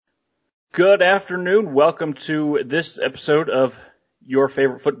Good afternoon. Welcome to this episode of your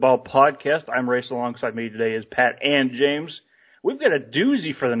favorite football podcast. I'm Raistlin. Alongside me today is Pat and James. We've got a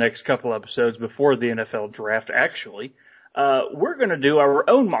doozy for the next couple episodes before the NFL draft, actually. We're going to do our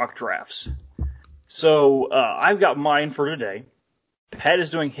own mock drafts. So I've got mine for today. Pat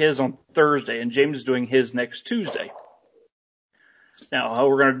is doing his on Thursday, and James is doing his next Tuesday. Now, how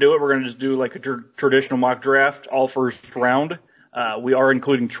we're going to do it, we're going to just do like a traditional mock draft, all first round. We are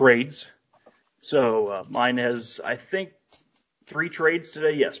including trades. So mine has, I think, 3 trades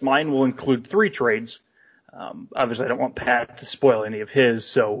today. Yes, mine will include 3 trades. Obviously, I don't want Pat to spoil any of his.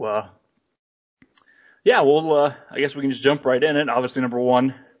 So, I guess we can just jump right in it. Obviously, number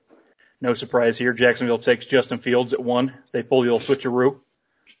 1, no surprise here. Jacksonville takes Justin Fields at 1. They pull the old switcheroo.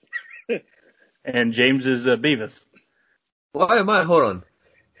 And James is Beavis. Why am I? Hold on.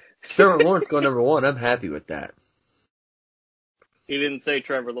 Trevor Lawrence going number 1. I'm happy with that. He didn't say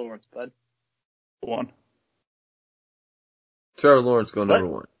Trevor Lawrence, bud. 1. Trevor Lawrence going number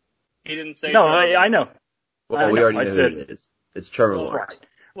 1. He didn't say. No, I know. Well, we already know who it is. It's Trevor Lawrence. Right.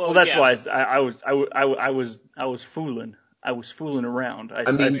 Well, that's why I was fooling. I was fooling around.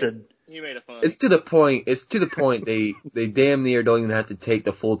 I said you made a fun. It's to the point. They damn near don't even have to take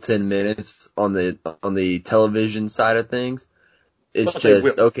the full 10 minutes on the television side of things. It's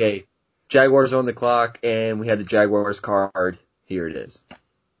just okay. Jaguars are on the clock, and we had the Jaguars card. Here it is.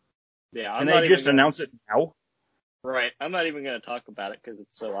 Yeah, can they just announce it now? Right. I'm not even going to talk about it because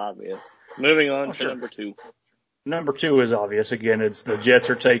it's so obvious. Moving on to number 2. Number 2 is obvious. Again, it's the Jets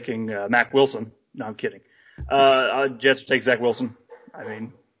are taking Mac Wilson. No, I'm kidding. Jets take Zach Wilson. I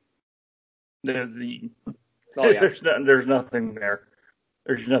mean, there's nothing there.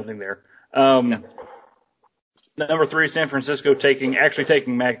 There's nothing there. Number 3, San Francisco taking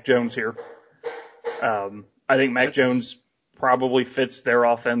Mac Jones here. I think Mac Jones probably fits their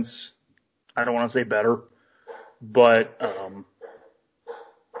offense. I don't want to say better, but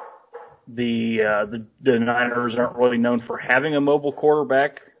the Niners aren't really known for having a mobile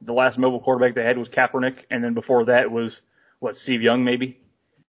quarterback. The last mobile quarterback they had was Kaepernick, and then before that was Steve Young maybe.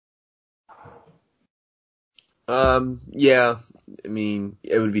 Yeah, I mean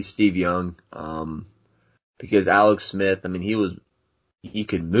it would be Steve Young, because Alex Smith, I mean he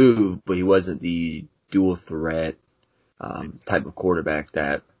could move, but he wasn't the dual threat type of quarterback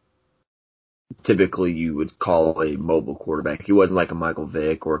that typically you would call a mobile quarterback. He wasn't like a Michael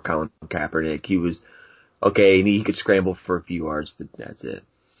Vick or a Colin Kaepernick. He was okay, and he could scramble for a few yards, but that's it.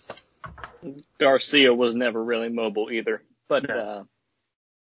 Garcia was never really mobile either. But, a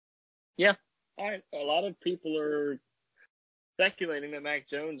lot of people are speculating that Mac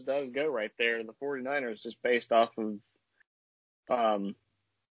Jones does go right there in the 49ers just based off of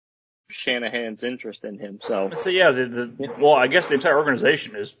Shanahan's interest in him. So yeah, well, I guess the entire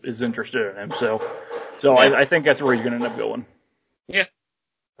organization is interested in him. So I think that's where he's going to end up going. Yeah.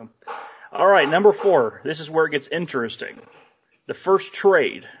 All right, number 4. This is where it gets interesting. The first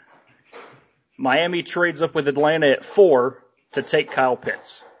trade. Miami trades up with Atlanta at 4 to take Kyle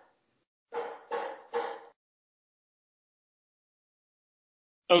Pitts.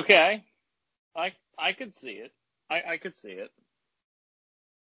 Okay. I could see it. I could see it.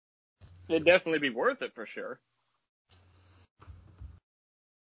 It'd definitely be worth it for sure.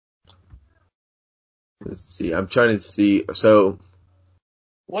 Let's see. I'm trying to see. So,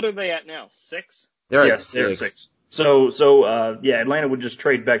 what are they at now? 6? They're at 6. They're 6. So Atlanta would just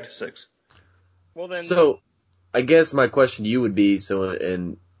trade back to 6. Well then. So, I guess my question to you would be: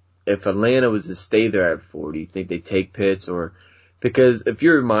 and if Atlanta was to stay there at 4, do you think they take Pitts, or because if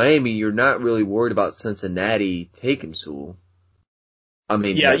you're in Miami, you're not really worried about Cincinnati taking Sewell. I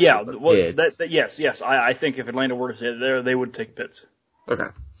mean, yeah. Well, yes. I think if Atlanta were to stay there, they would take Pitts. Okay.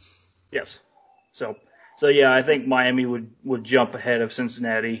 Yes. So yeah, I think Miami would jump ahead of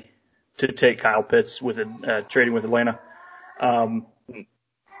Cincinnati to take Kyle Pitts with trading with Atlanta.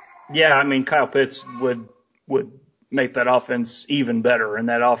 Yeah, I mean Kyle Pitts would make that offense even better, and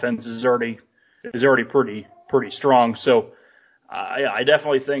that offense is already pretty strong. So I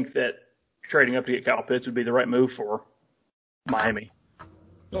definitely think that trading up to get Kyle Pitts would be the right move for Miami.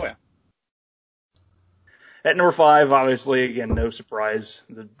 Oh, yeah. At number 5, obviously, again, no surprise.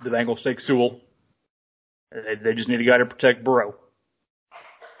 The Bengals take Sewell. They just need a guy to protect Burrow.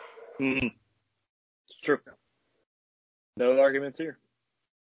 Mm-hmm. It's true. No arguments here.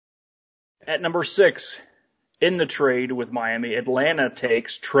 At number 6, in the trade with Miami, Atlanta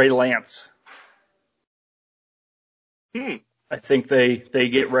takes Trey Lance. I think they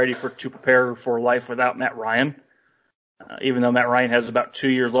get ready to prepare for life without Matt Ryan. Even though Matt Ryan has about 2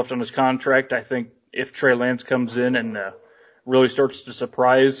 years left on his contract, I think if Trey Lance comes in and really starts to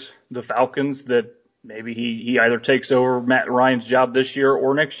surprise the Falcons, that maybe he either takes over Matt Ryan's job this year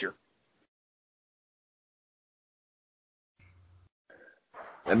or next year.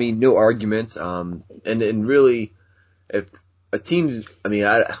 I mean, no arguments. And really, if a team, I mean,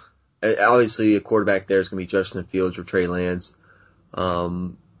 obviously a quarterback there is going to be Justin Fields or Trey Lance.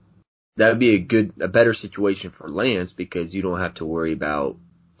 That would be a better situation for Lance because you don't have to worry about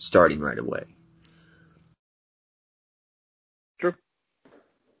starting right away. True.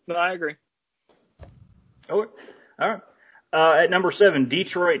 No, I agree. Oh, all right. At number 7,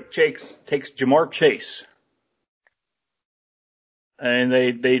 Detroit takes Jamar Chase. And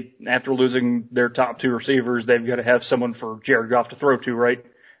they after losing their top 2 receivers, they've got to have someone for Jared Goff to throw to, right?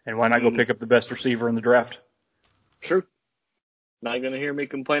 And why not go pick up the best receiver in the draft? True. Not going to hear me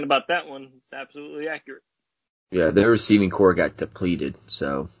complain about that one. It's absolutely accurate. Yeah, their receiving core got depleted,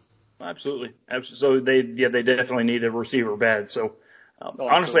 so. Absolutely. So they definitely need a receiver bad. So,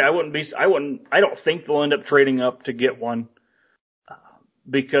 honestly, I don't think they'll end up trading up to get one,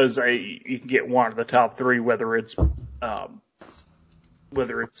 because you can get one of the top 3, whether it's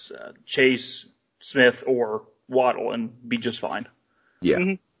Chase, Smith, or Waddle, and be just fine. Yeah.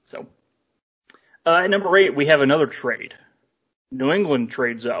 Mm-hmm. So, at number 8, we have another trade. New England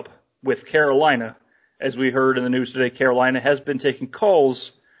trades up with Carolina. As we heard in the news today, Carolina has been taking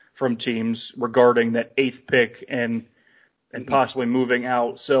calls from teams regarding that 8th pick and possibly moving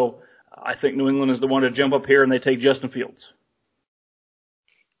out. So I think New England is the one to jump up here, and they take Justin Fields.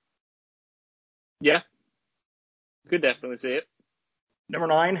 Yeah. Could definitely see it. Number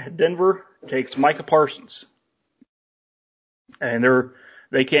 9, Denver takes Micah Parsons. And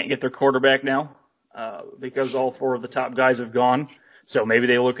they can't get their quarterback now, because all 4 of the top guys have gone. So maybe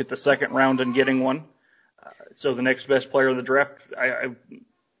they look at the second round and getting one. So the next best player in the draft,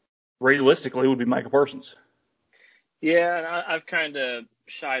 realistically, would be Micah Parsons. Yeah, and I've kind of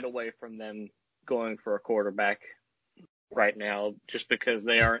shied away from them going for a quarterback right now, just because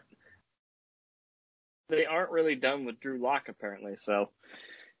they aren't really done with Drew Lock apparently. So,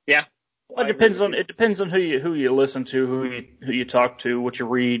 yeah. Well, it depends on who you listen to, who you talk to, what you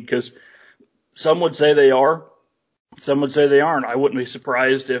read, because some would say they are, some would say they aren't. I wouldn't be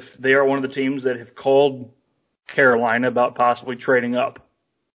surprised if they are one of the teams that have called Carolina about possibly trading up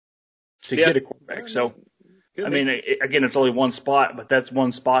to get a quarterback. So, I mean, again, it's only one spot, but that's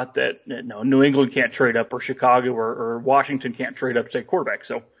one spot that New England can't trade up, or Chicago or Washington can't trade up to take quarterback.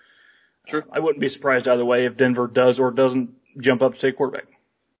 So, True. I wouldn't be surprised either way if Denver does or doesn't jump up to take quarterback.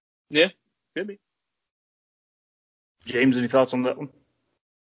 Yeah, could be. James, any thoughts on that one?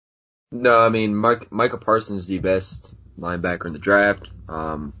 No, I mean, Micah Parsons is the best linebacker in the draft.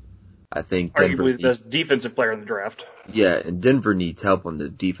 I think Denver arguably the best defensive player in the draft. Yeah, and Denver needs help on the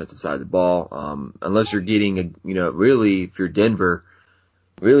defensive side of the ball. Unless you're getting really, if you're Denver,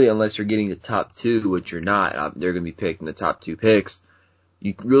 really, unless you're getting the top 2, which you're not, they're going to be picking the top 2 picks.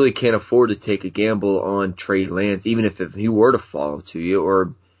 You really can't afford to take a gamble on Trey Lance, even if he were to fall to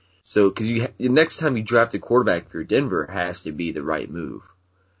you, because the next time you draft a quarterback for Denver, it has to be the right move.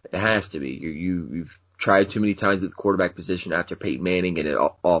 It has to be. You've tried too many times at the quarterback position after Peyton Manning, and it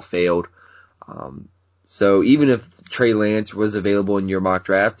all failed. So even if Trey Lance was available in your mock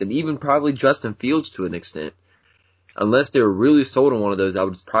draft, and even probably Justin Fields to an extent, unless they were really sold on one of those,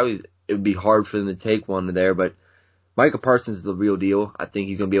 it would be hard for them to take one there. But Micah Parsons is the real deal. I think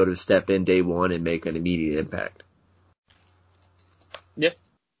he's going to be able to step in day one and make an immediate impact. Yeah.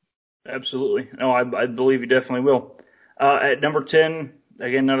 Absolutely. No, I believe he definitely will. At number 10,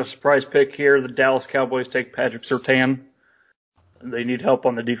 again, not a surprise pick here, the Dallas Cowboys take Patrick Surtain. They need help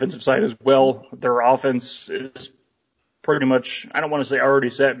on the defensive side as well. Their offense is pretty much, I don't want to say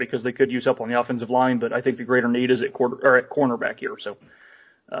already set, because they could use help on the offensive line, but I think the greater need is at cornerback here. So,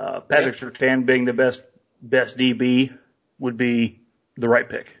 Patrick Surtain being the best DB would be the right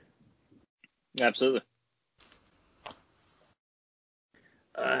pick. Absolutely.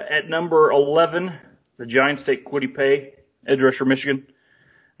 At number 11, the Giants take Kwity Paye, edge rusher, Michigan.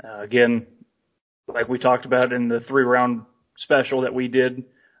 Again, like we talked about in the 3-round special that we did,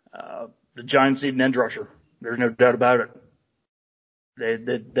 the Giants need an edge rusher. There's no doubt about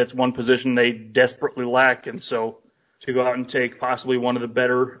it. That's one position they desperately lack, and so to go out and take possibly one of the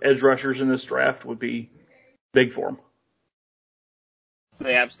better edge rushers in this draft would be big for them.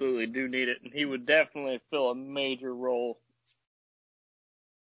 They absolutely do need it, and he would definitely fill a major role.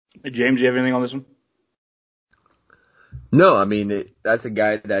 Hey, James, do you have anything on this one? No, I mean, that's a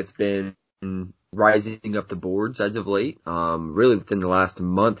guy that's been rising up the boards as of late. Really within the last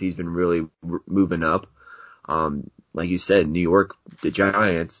month, he's been really moving up. Like you said, New York, the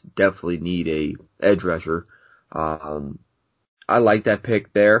Giants definitely need a edge rusher. I like that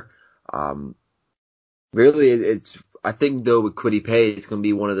pick there. Really, I think though with Kwity Paye, it's going to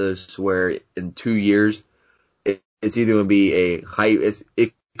be one of those where in 2 years, it's either going to be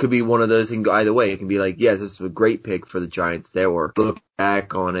it could be one of those, it can go either way. It can be like, yes, this is a great pick for the Giants there, or look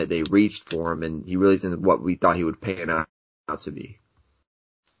back on it, they reached for him and he really isn't what we thought he would pan out to be.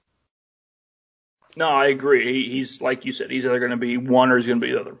 No, I agree. He's like you said, he's either going to be one or he's going to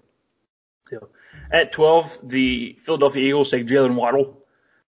be the other. So, at 12, the Philadelphia Eagles take Jalen Waddle,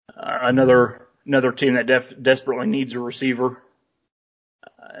 another team that desperately needs a receiver.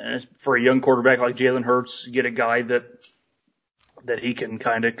 And for a young quarterback like Jalen Hurts, get a guy that he can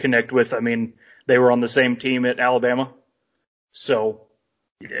kind of connect with. I mean, they were on the same team at Alabama, so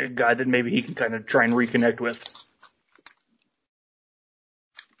a guy that maybe he can kind of try and reconnect with.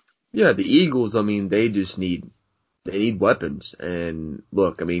 Yeah, the Eagles, I mean, they need weapons. And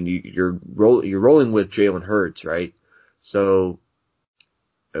look, I mean, you're rolling with Jalen Hurts, right? So,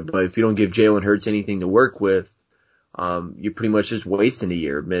 but if you don't give Jalen Hurts anything to work with, you're pretty much just wasting a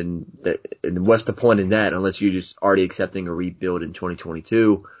year. And what's the point in that unless you're just already accepting a rebuild in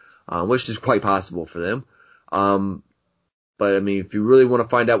 2022, which is quite possible for them. But I mean, if you really want to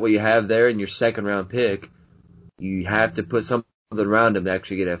find out what you have there in your second round pick, you have to put something around him to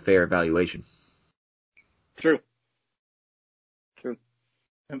actually get a fair evaluation. True.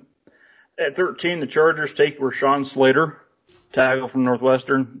 At 13, the Chargers take Rashawn Slater, tackle from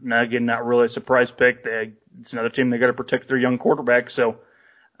Northwestern. Now, again, not really a surprise pick. It's another team they got to protect their young quarterback. So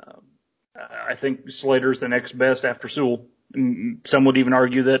I think Slater's the next best after Sewell. Some would even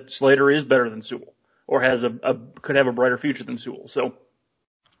argue that Slater is better than Sewell, or could have a brighter future than Sewell. So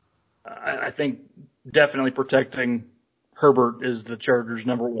I think definitely protecting Herbert is the Chargers'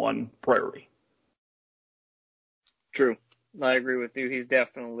 number one priority. True. I agree with you. He's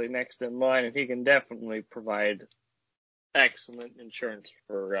definitely next in line, and he can definitely provide excellent insurance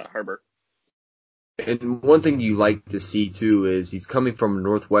for Herbert. And one thing you like to see too is he's coming from a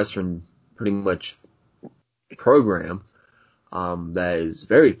Northwestern pretty much program that is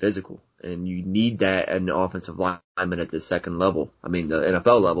very physical, and you need that at an offensive lineman at the second level. I mean, the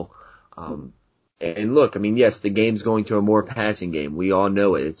NFL level. And look, I mean, yes, the game's going to a more passing game. We all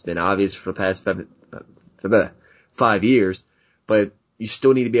know it. It's been obvious for the past 5 years, but you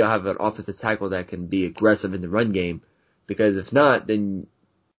still need to be able to have an offensive tackle that can be aggressive in the run game, because if not, then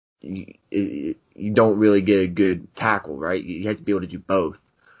you don't really get a good tackle, right? You have to be able to do both.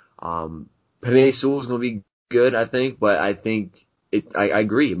 Penei Sewell's going to be good, I think, but I think I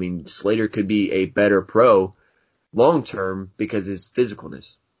agree. I mean, Slater could be a better pro long term because of his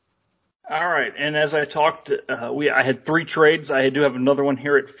physicalness. All right, and as I talked, I had 3 trades. I do have another one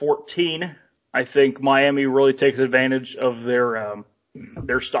here at 14. I think Miami really takes advantage of their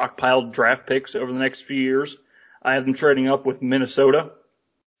stockpiled draft picks over the next few years. I have them trading up with Minnesota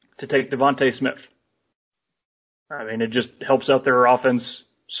to take Devontae Smith. I mean, it just helps out their offense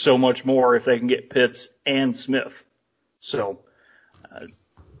so much more if they can get Pitts and Smith. So,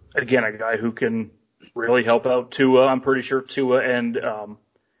 again, a guy who can really help out Tua. I'm pretty sure Tua and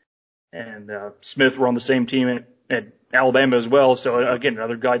Smith were on the same team at Alabama as well. So, again,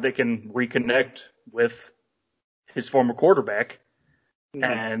 another guy that can reconnect with his former quarterback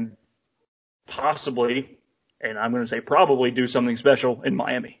and possibly, and I'm going to say probably, do something special in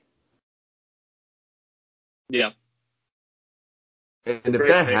Miami. Yeah. And if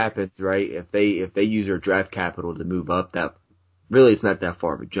that happens, right, if they use their draft capital to move up, that really it's not that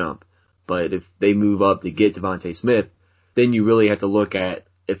far of a jump. But if they move up to get Devontae Smith, then you really have to look at,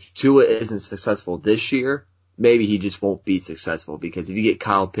 if Tua isn't successful this year, maybe he just won't be successful, because if you get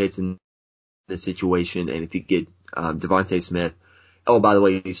Kyle Pitts in this situation, and if you get Devontae Smith, oh, by the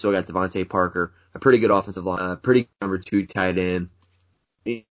way, you still got Devontae Parker, a pretty good offensive line, a pretty good number 2 tight end.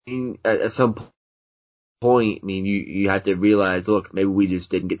 At some point, I mean, you have to realize, look, maybe we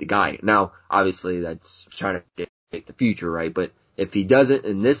just didn't get the guy. Now, obviously, that's trying to predict the future, right? But if he doesn't,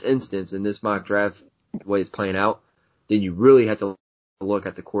 in this instance, in this mock draft, the way it's playing out, then you really have to look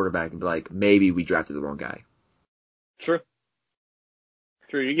at the quarterback and be like, maybe we drafted the wrong guy. True.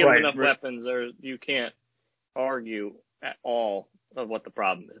 You give him enough weapons, or you can't argue at all of what the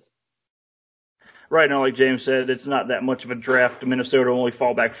problem is. Right now, like James said, it's not that much of a draft. Minnesota only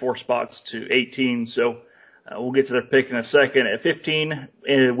fall back 4 spots to 18, so we'll get to their pick in a second. At 15,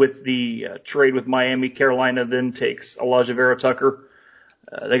 with the trade with Miami, Carolina then takes Elijah Vera-Tucker.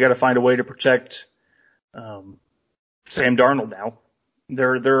 They got to find a way to protect Sam Darnold now.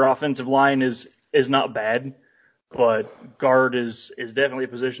 Their offensive line is not bad, but guard is definitely a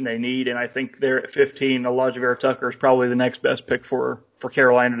position they need, and I think they're at 15. Elijah Vera-Tucker is probably the next best pick for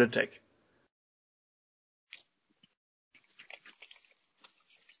Carolina to take.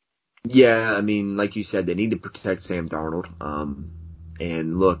 Yeah, I mean, like you said, they need to protect Sam Darnold.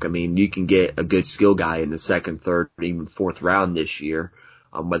 And look, I mean, you can get a good skill guy in the second, third, or even fourth round this year,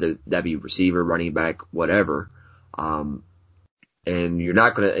 whether that be receiver, running back, whatever. And you're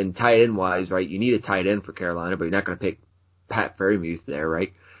not going to, and tight end wise, right, you need a tight end for Carolina, but you're not going to pick Pat Freiermuth there,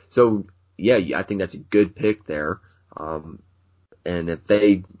 right? So, yeah, I think that's a good pick there. And if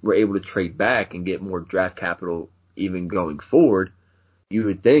they were able to trade back and get more draft capital even going forward, you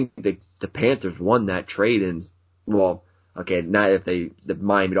would think that the Panthers won that trade and, well, okay, not if the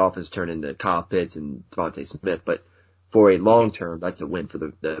Miami Dolphins turn into Kyle Pitts and Devontae Smith, but for a long term, that's a win for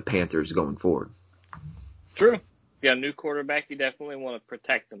the Panthers going forward. True. If you got a new quarterback, you definitely want to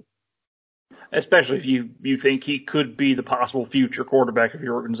protect him. Especially if you think he could be the possible future quarterback of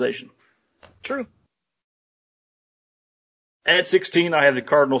your organization. True. At 16, I have the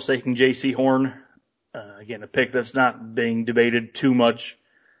Cardinals taking J.C. Horn. Again, a pick that's not being debated too much.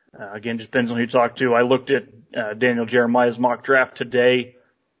 Again, just depends on who you talk to. I looked at Daniel Jeremiah's mock draft today.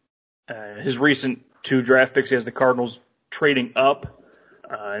 His recent 2 draft picks, he has the Cardinals trading up.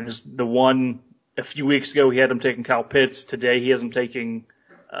 And the one a few weeks ago, he had him taking Kyle Pitts. Today, he has him taking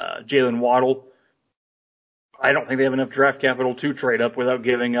Jalen Waddle. I don't think they have enough draft capital to trade up without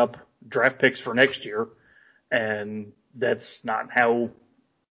giving up draft picks for next year. And that's not how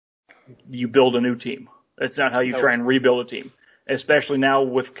you build a new team. That's not how you try and rebuild a team. Especially now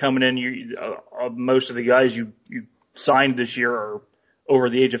with coming in, most of the guys you signed this year are over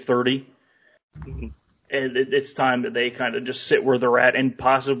the age of 30. And it's time that they kind of just sit where they're at and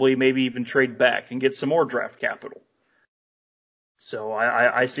possibly maybe even trade back and get some more draft capital. So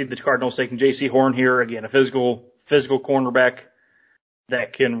I see the Cardinals taking J.C. Horn here. Again, a physical cornerback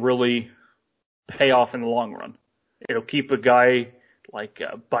that can really pay off in the long run. It'll keep a guy like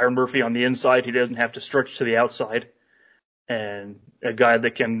Byron Murphy on the inside. He doesn't have to stretch to the outside. And a guy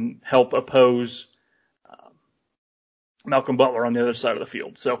that can help oppose Malcolm Butler on the other side of the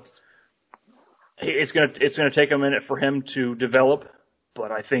field. So it's gonna take a minute for him to develop,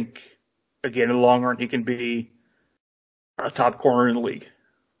 but I think again in the long run he can be a top corner in the league.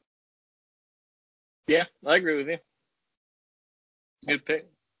 Yeah, I agree with you. Good pick.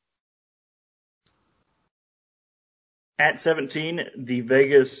 At 17,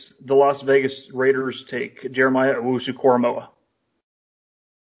 the Las Vegas Raiders take Jeremiah Owusu-Koramoah.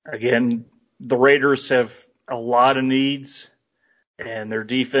 Again, the Raiders have a lot of needs, and their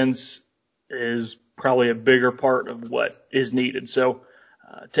defense is probably a bigger part of what is needed. So,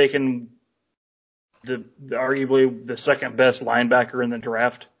 taking arguably the second best linebacker in the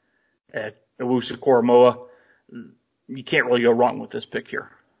draft at Owusu-Koramoah, you can't really go wrong with this pick here.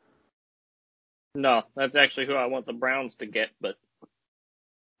 No, that's actually who I want the Browns to get, but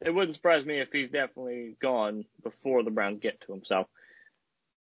it wouldn't surprise me if he's definitely gone before the Browns get to him. So,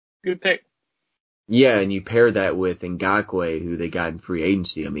 good pick. Yeah, and you pair that with Ngakoue, who they got in free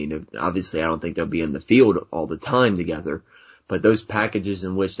agency. I mean, obviously I don't think they'll be in the field all the time together, but those packages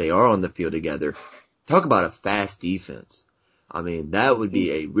in which they are on the field together, talk about a fast defense. I mean, that would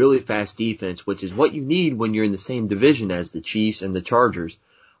be a really fast defense, which is what you need when you're in the same division as the Chiefs and the Chargers.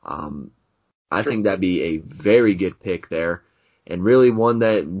 I think that'd be a very good pick there, and really one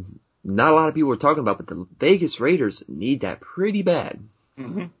that not a lot of people are talking about, but the Vegas Raiders need that pretty bad.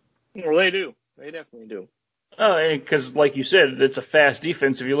 Mm-hmm. Well, they do. They definitely do. Because like you said, it's a fast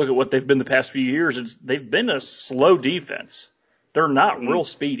defense. If you look at what they've been the past few years, they've been a slow defense. They're not real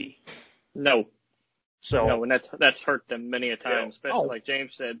speedy. No. So no, and that's hurt them many a time, especially like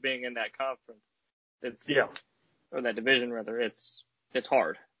James said, being in that conference. Or that division rather. It's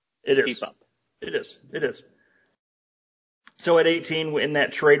hard. To keep up. It is. So at 18, in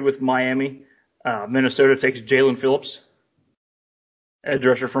that trade with Miami, Minnesota takes Jalen Phillips, edge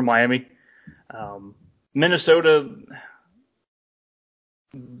rusher from Miami. Minnesota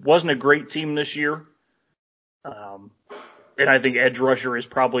wasn't a great team this year. And I think edge rusher is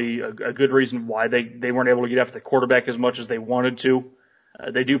probably a good reason why they weren't able to get after the quarterback as much as they wanted to.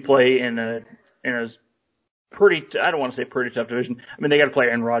 They do play in a pretty, I don't want to say pretty tough division. I mean, they got to play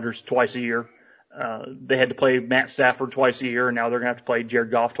Aaron Rodgers twice a year. They had to play Matt Stafford twice a year, and now they're going to have to play Jared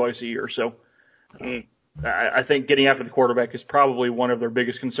Goff twice a year. So I think getting after the quarterback is probably one of their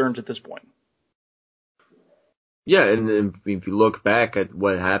biggest concerns at this point. Yeah, and if you look back at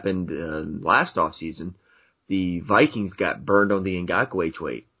what happened last offseason, the Vikings got burned on the Ngakoue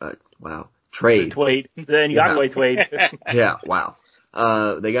trade. Trade. The Ngakoue trade. Yeah, wow.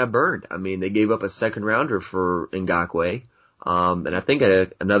 They got burned. I mean, they gave up a second rounder for Ngakoue. And I think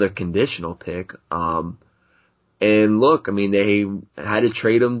another conditional pick. And look, I mean, they had to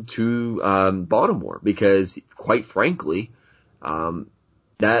trade him to, Baltimore because quite frankly,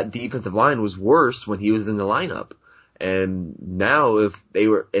 that defensive line was worse when he was in the lineup. And now if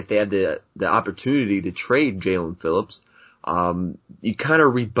they had the opportunity to trade Jalen Phillips, you kind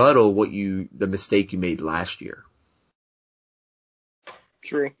of rebuttal the mistake you made last year.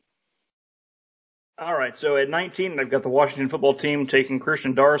 True. All right, so at 19, I've got the Washington football team taking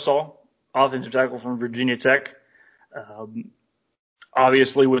Christian Darrisaw, offensive tackle from Virginia Tech.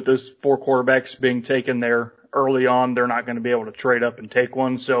 Obviously, with those 4 quarterbacks being taken there early on, they're not going to be able to trade up and take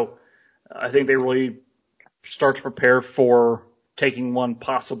one. So I think they really start to prepare for taking one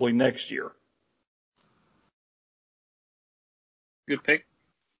possibly next year. Good pick.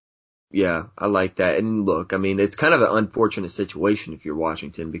 Yeah, I like that. And look, I mean, it's kind of an unfortunate situation if you're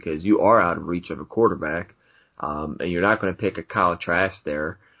Washington because you are out of reach of a quarterback, and you're not going to pick a Kyle Trask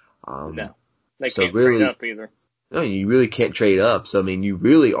there. No, they can't trade up either. No, you really can't trade up. So, I mean, you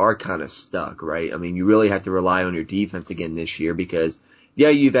really are kind of stuck, right? I mean, you really have to rely on your defense again this year because, yeah,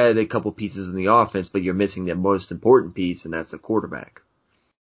 you've added a couple pieces in the offense, but you're missing the most important piece, and that's the quarterback.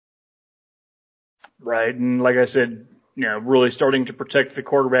 Right, and like I said, really starting to protect the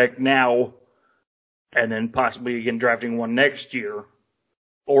quarterback now and then possibly again drafting one next year.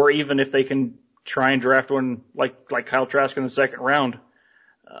 Or even if they can try and draft one like Kyle Trask in the second round.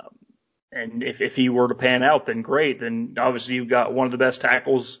 And if he were to pan out, then great. Then obviously you've got one of the best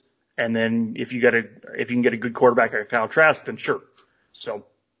tackles. And then if you can get a good quarterback like Kyle Trask, then sure. So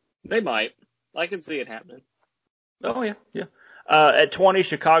they might. I can see it happening. Oh yeah. At 20,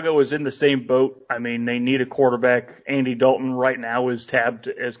 Chicago is in the same boat. I mean, they need a quarterback. Andy Dalton right now is tabbed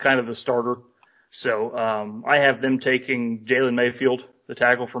as kind of the starter. So I have them taking Jalen Mayfield, the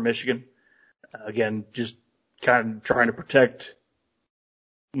tackle from Michigan. Again, just kind of trying to protect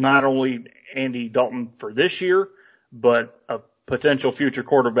not only Andy Dalton for this year, but a potential future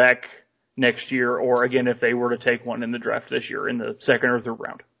quarterback next year, or again, if they were to take one in the draft this year in the second or third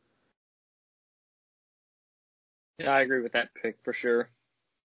round. Yeah, I agree with that pick for sure.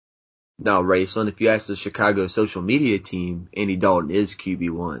 Now, Raistlin, if you ask the Chicago social media team, Andy Dalton is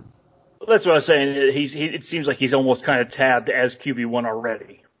QB1. That's what I was saying. It seems like he's almost kind of tabbed as QB1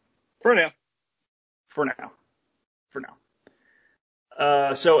 already. For now.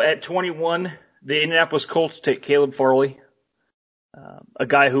 So at 21, the Indianapolis Colts take Caleb Farley, a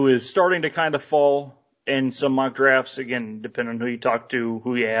guy who is starting to kind of fall in some mock drafts. Again, depending on who you talk to,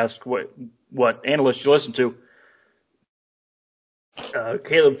 who you ask, what analysts you listen to.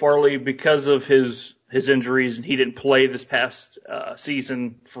 Caleb Farley, because of his injuries, and he didn't play this past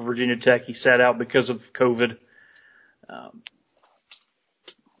season for Virginia Tech. He sat out because of COVID.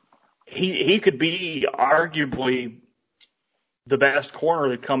 He could be arguably the best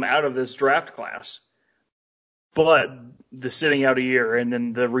corner to come out of this draft class. But the sitting out a year and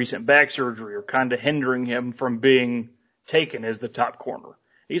then the recent back surgery are kind of hindering him from being taken as the top corner.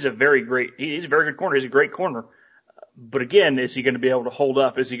 He's a very good corner. He's a great corner. But again, is he going to be able to hold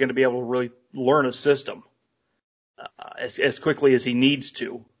up? Is he going to be able to really learn a system as quickly as he needs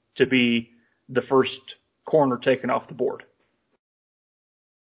to be the first corner taken off the board?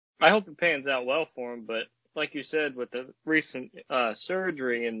 I hope it pans out well for him, but like you said, with the recent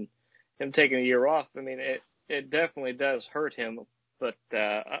surgery and him taking a year off, I mean, it definitely does hurt him. But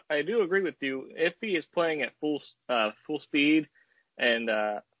I do agree with you. If he is playing at full speed and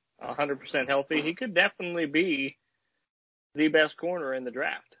 100% healthy, he could definitely be the best corner in the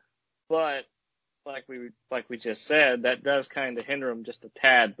draft. But like we just said, that does kind of hinder him just a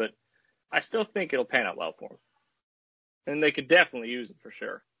tad. But I still think it'll pan out well for him, and they could definitely use it for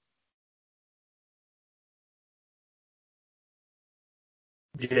sure.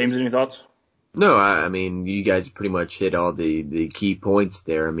 James, any thoughts? No, I mean, you guys pretty much hit all the key points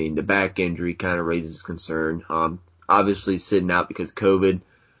there. I mean, the back injury kind of raises concern. Obviously sitting out because of COVID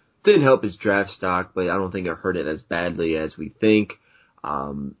didn't help his draft stock, but I don't think it hurt it as badly as we think.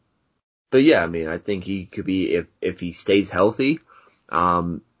 But yeah, I mean, I think he could be, if he stays healthy,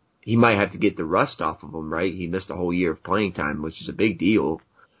 he might have to get the rust off of him, right? He missed a whole year of playing time, which is a big deal.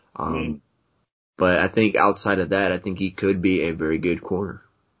 But I think outside of that, I think he could be a very good corner.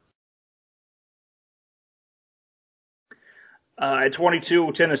 At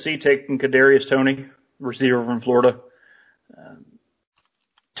 22, Tennessee taking Kadarius Toney, receiver from Florida.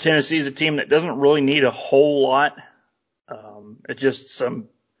 Tennessee is a team that doesn't really need a whole lot. It's just some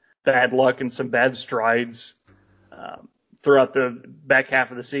bad luck and some bad strides throughout the back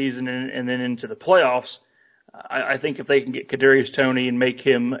half of the season and then into the playoffs. I think if they can get Kadarius Toney and make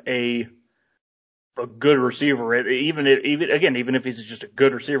him a good receiver, even if he's just a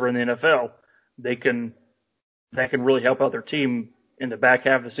good receiver in the NFL, that can really help out their team in the back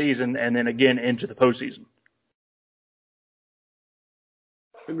half of the season and then again into the postseason.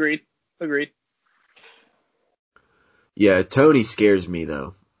 Agreed. Yeah, Tony scares me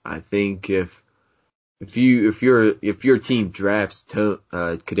though. I think if your team drafts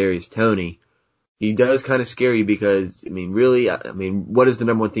Kadarius Toney, he does kind of scare you because what is the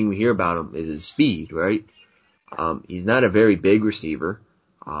number one thing we hear about him is his speed, right? He's not a very big receiver.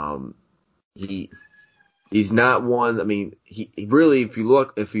 He's not one. I mean, he really,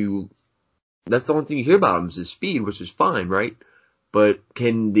 that's the only thing you hear about him is his speed, which is fine, right? But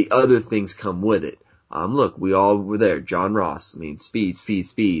can the other things come with it? Look, we all were there. John Ross. I mean, speed,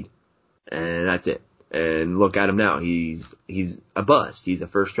 and that's it. And look at him now. He's a bust. He's a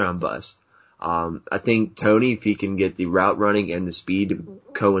first round bust. I think Tony, if he can get the route running and the speed to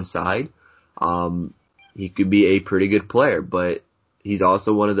coincide, he could be a pretty good player. But he's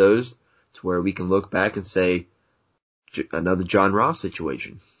also one of those to where we can look back and say another John Ross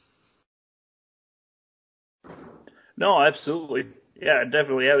situation. No, absolutely. Yeah,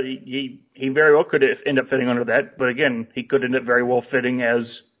 definitely. Yeah, he very well could end up fitting under that, but again, he could end up very well fitting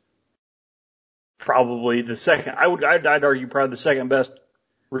as probably the second. I'd argue probably the second best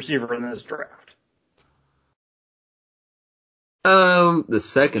receiver in this draft. The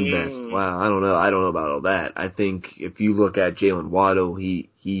second best. Wow, I don't know about all that. I think if you look at Jalen Waddle, we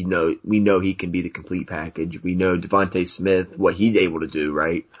know he can be the complete package. We know Devontae Smith, what he's able to do,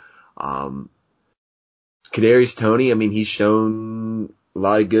 right? Kadarius Toney, I mean, he's shown a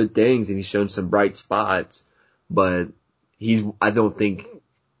lot of good things and he's shown some bright spots, but I don't think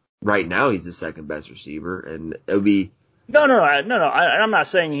right now he's the second best receiver, and it would be. No. I'm not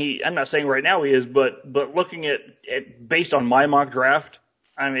saying right now he is, but looking at based on my mock draft,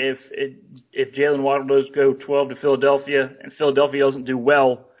 I mean, if Jalen Waddle does go 12 to Philadelphia and Philadelphia doesn't do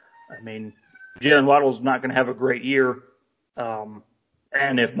well, I mean, Jalen Waddle's not going to have a great year.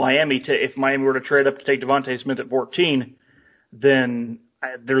 And if Miami were to trade up to take Devontae Smith at 14, then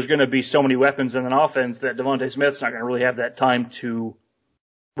there's going to be so many weapons in an offense that Devontae Smith's not going to really have that time to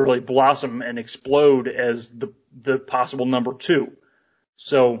really blossom and explode as the possible number 2.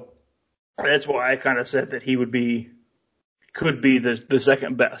 So that's why I kind of said that he could be the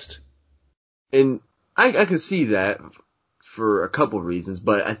second best. And I can see that for a couple of reasons,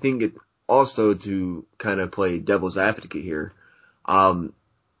 but I think it also to kind of play devil's advocate here.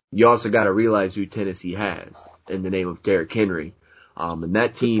 You also got to realize who Tennessee has in the name of Derrick Henry. And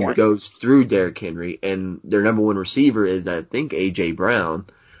that team goes through Derrick Henry, and their number one receiver is, I think, A.J. Brown.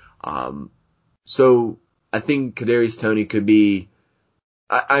 So I think Kadarius Toney could be.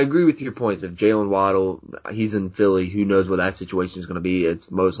 I agree with your points. If Jalen Waddle, he's in Philly, who knows what that situation is going to be? It's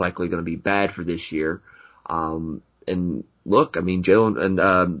most likely going to be bad for this year. And look, I mean, Jalen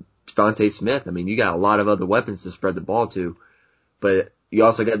and Devontae Smith. I mean, you got a lot of other weapons to spread the ball to, but you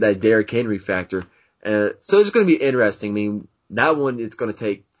also got that Derrick Henry factor. So it's going to be interesting. I mean, that one, it's going to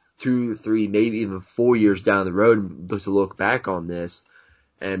take 2, 3, maybe even 4 years down the road to look back on this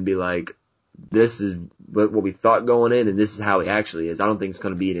and be like, this is what we thought going in, and this is how he actually is. I don't think it's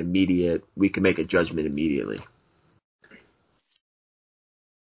going to be an immediate, we can make a judgment immediately.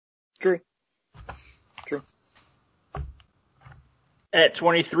 True. At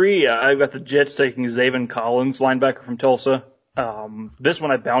 23, I've got the Jets taking Zaven Collins, linebacker from Tulsa. This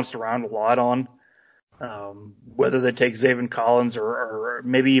one I bounced around a lot on, whether they take Zaven Collins or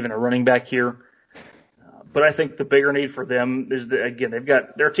maybe even a running back here. But I think the bigger need for them is that, again,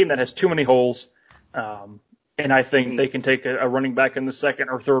 they're a team that has too many holes. And I think they can take a running back in the second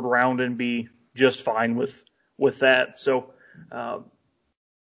or third round and be just fine with that. So,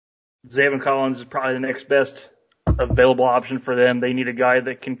 Zaven Collins is probably the next best available option for them. They need a guy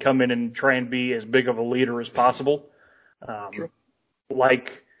that can come in and try and be as big of a leader as possible. True.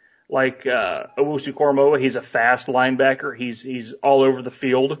 Like Owusu Koromoa, he's a fast linebacker. He's all over the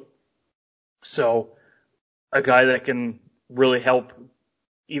field. So, a guy that can really help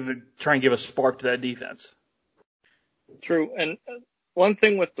even try and give a spark to that defense. True. And one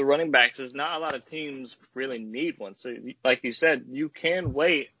thing with the running backs is not a lot of teams really need one. So like you said, you can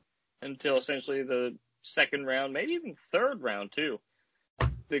wait until essentially the second round, maybe even third round too,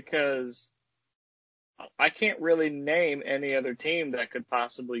 because I can't really name any other team that could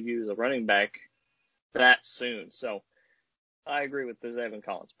possibly use a running back that soon. So I agree with the Zaven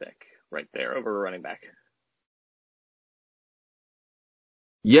Collins pick right there over a running back.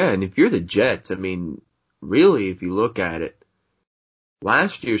 Yeah, and if you're the Jets, I mean, really, if you look at it,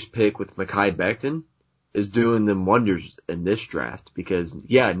 last year's pick with Mekhi Becton is doing them wonders in this draft because,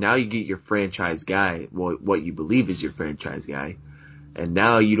 yeah, now you get your franchise guy, what you believe is your franchise guy, and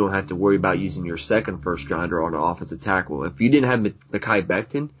now you don't have to worry about using your second first rounder on an offensive tackle. If you didn't have Mekhi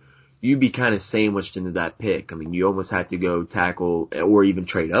Becton, you'd be kind of sandwiched into that pick. I mean, you almost have to go tackle or even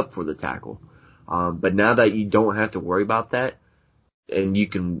trade up for the tackle. But now that you don't have to worry about that and you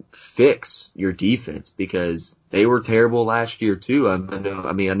can fix your defense because they were terrible last year too. I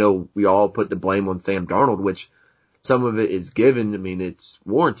know we all put the blame on Sam Darnold, which some of it is given. I mean, it's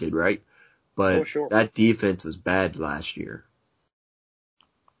warranted, right? But sure. That defense was bad last year.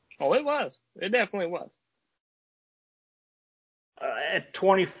 Oh, it was. It definitely was. At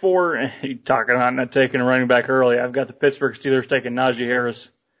 24, talking about not taking a running back early, I've got the Pittsburgh Steelers taking Najee Harris.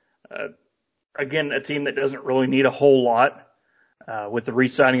 Again, a team that doesn't really need a whole lot. With the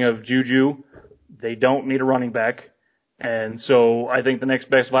re-signing of Juju, they don't need a running back. And so I think the next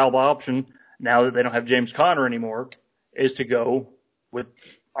best viable option, now that they don't have James Conner anymore, is to go with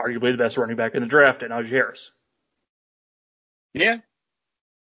arguably the best running back in the draft, Najee Harris. Yeah.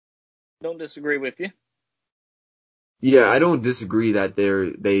 Don't disagree with you. Yeah, I don't disagree that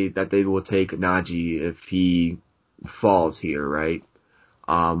they will take Najee if he falls here, right?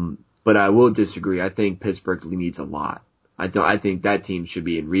 But I will disagree. I think Pittsburgh needs a lot. I think that team should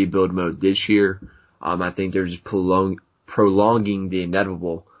be in rebuild mode this year. I think they're just prolonging the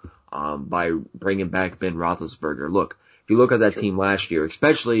inevitable, by bringing back Ben Roethlisberger. Look, if you look at that team last year,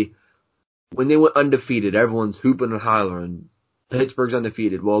 especially when they went undefeated, everyone's hooping and hollering, Pittsburgh's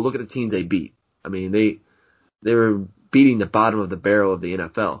undefeated. Well, look at the teams they beat. I mean, they were beating the bottom of the barrel of the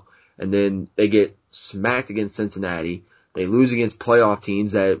NFL. And then they get smacked against Cincinnati. They lose against playoff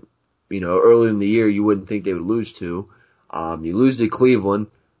teams that, early in the year you wouldn't think they would lose to. You lose to Cleveland,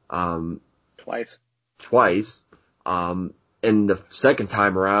 twice. And the second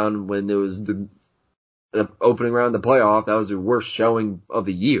time around when there was the opening round of the playoff, that was the worst showing of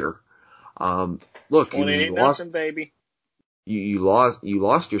the year. Look, you lost, baby. You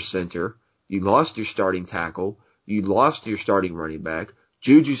lost your center. You lost your starting tackle. You lost your starting running back.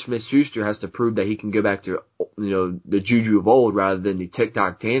 Juju Smith-Schuster has to prove that he can go back to, the Juju of old rather than the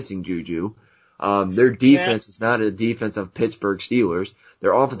TikTok dancing Juju. Their defense is not a defense of Pittsburgh Steelers.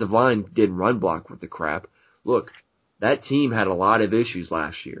 Their offensive line didn't run block with the crap. Look, that team had a lot of issues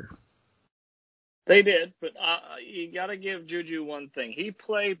last year. They did, but you got to give Juju one thing. He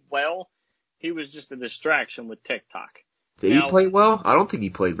played well. He was just a distraction with TikTok. Did he play well? I don't think he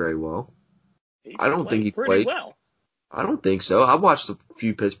played very well. I don't think he played well. I don't think so. I watched a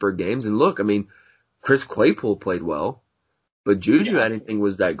few Pittsburgh games, and look, I mean, Chris Claypool played well, but Juju, I didn't think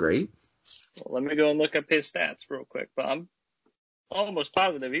was that great. Well, let me go and look up his stats real quick, but I'm almost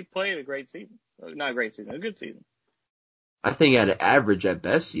positive he played a great season. Not a great season, a good season. I think he had an average at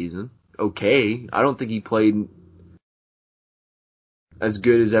best season. Okay. I don't think he played as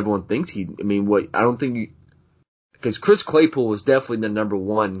good as everyone thinks because Chris Claypool was definitely the number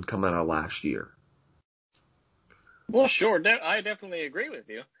one coming out last year. Well, sure. I definitely agree with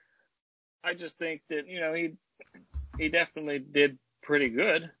you. I just think that, he definitely did pretty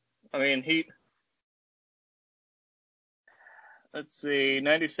good. I mean, let's see,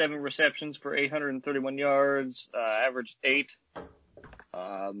 97 receptions for 831 yards, averaged 8,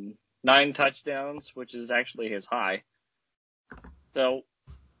 9 touchdowns, which is actually his high. So,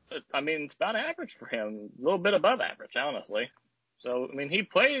 I mean, it's about average for him, a little bit above average, honestly. So, I mean, he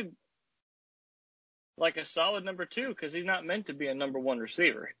played like a solid number 2 because he's not meant to be a number 1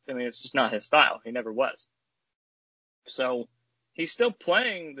 receiver. I mean, it's just not his style. He never was. So, he's still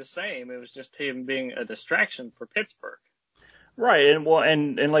playing the same. It was just him being a distraction for Pittsburgh. Right,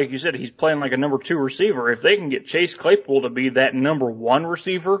 and like you said, he's playing like a number 2 receiver. If they can get Chase Claypool to be that number 1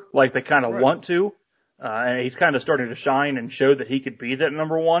 receiver, like they kind of want to, and he's kind of starting to shine and show that he could be that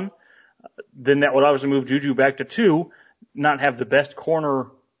number 1, then that would obviously move Juju back to 2, not have the best corner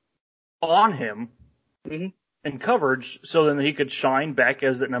on him in coverage, so then he could shine back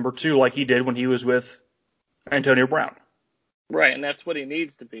as that number 2 like he did when he was with Antonio Brown. Right, and that's what he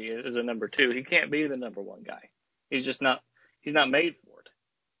needs to be, is a number 2. He can't be the number 1 guy. He's just not. He's not made for it.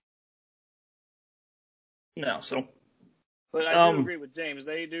 No, so. But I do agree with James.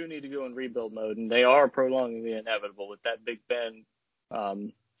 They do need to go in rebuild mode, and they are prolonging the inevitable with that Big Ben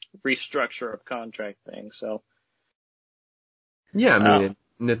restructure of contract thing. So. Yeah, I mean,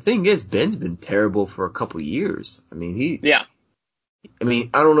 and the thing is, Ben's been terrible for a couple years. I mean, I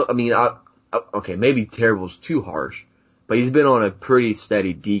mean, I don't know. I mean, okay, maybe terrible is too harsh, but he's been on a pretty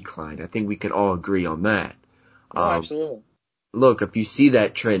steady decline. I think we can all agree on that. Oh, absolutely. Look, if you see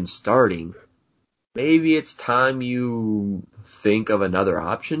that trend starting, maybe it's time you think of another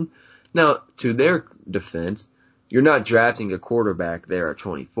option. Now, to their defense, you're not drafting a quarterback there at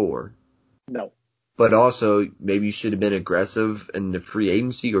 24. No. But also, maybe you should have been aggressive in the free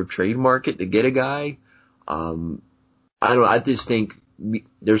agency or trade market to get a guy. I just think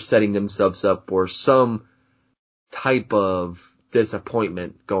they're setting themselves up for some type of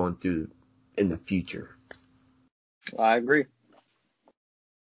disappointment going through in the future. I agree.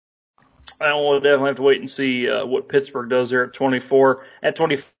 I will definitely have to wait and see what Pittsburgh does there at 24. At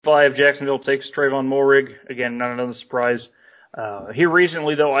 25, Jacksonville takes Trayvon Mulrig. Again, not another surprise. Here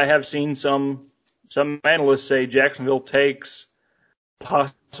recently, though, I have seen some analysts say Jacksonville takes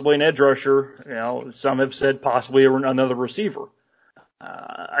possibly an edge rusher. You know, some have said possibly another receiver.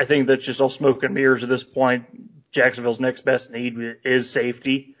 I think that's just all smoke and mirrors at this point. Jacksonville's next best need is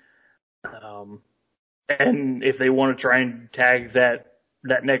safety. And if they want to try and tag that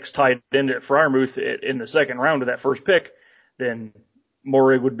next tight end at Freiermuth in the second round of that first pick, then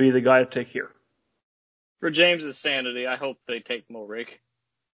Mulrig would be the guy to take here. For James's sanity, I hope they take Mulrig.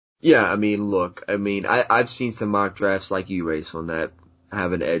 Yeah, I mean, look, I've seen some mock drafts like you, Raistlin, that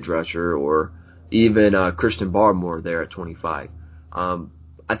have an edge rusher or even Christian Barmore there at 25.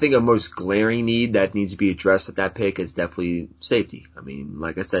 I think a most glaring need that needs to be addressed at that pick is definitely safety. I mean,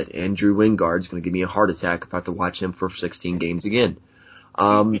 like I said, Andrew Wingard's going to give me a heart attack if I have to watch him for 16 games again.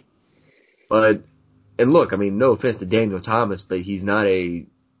 And look, I mean, no offense to Daniel Thomas, but he's not a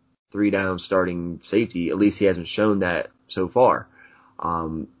 3-down starting safety. At least he hasn't shown that so far.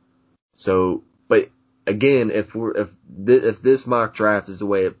 But again, if this mock draft is the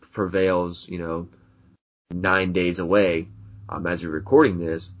way it prevails, 9 days away, as we're recording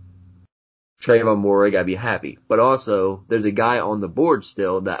this, Trayvon Mulrig, I'd be happy. But also, there's a guy on the board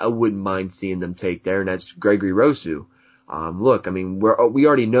still that I wouldn't mind seeing them take there, and that's Gregory Rousseau. Look, I mean, we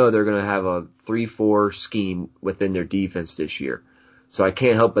already know they're going to have a 3-4 scheme within their defense this year. So I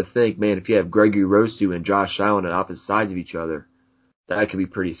can't help but think, man, if you have Gregory Rousseau and Josh Allen at opposite sides of each other, that could be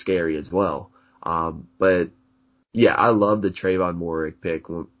pretty scary as well. But yeah, I love the Trayvon Mulrig pick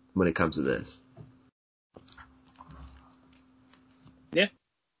when it comes to this. Yeah.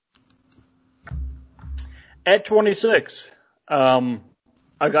 At 26, a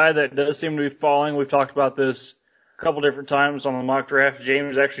guy that does seem to be falling. We've talked about this a couple different times on the mock draft.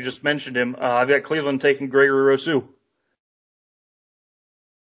 James actually just mentioned him. I've got Cleveland taking Gregory Rousseau.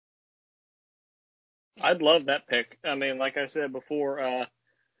 I'd love that pick. I mean, like I said before,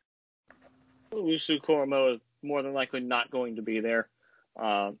 Usu Koromo is more than likely not going to be there.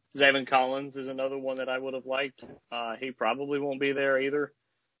 Zayvon Collins is another one that I would have liked. He probably won't be there either.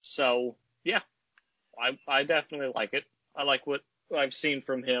 So, yeah, I definitely like it. I like what I've seen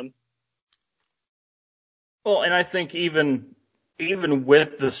from him. Well, and I think even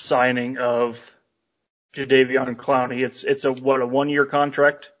with the signing of Jadeveon Clowney, it's a 1-year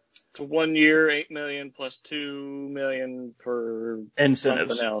contract? It's a 1 year, $8 million plus $2 million for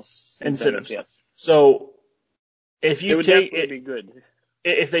incentives. Something else. Incentives. Yes. So if you it would definitely be good.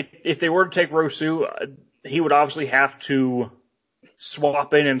 If they were to take Rousseau, he would obviously have to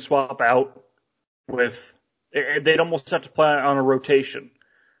swap in and swap out with. They'd almost have to play on a rotation.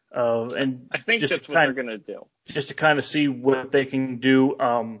 And I think that's what they're going to do. Just to kind of see what they can do.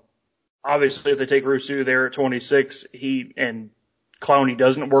 Obviously, if they take Rousseau there at 26, and Clowney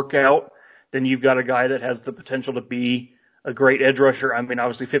doesn't work out, then you've got a guy that has the potential to be a great edge rusher. I mean,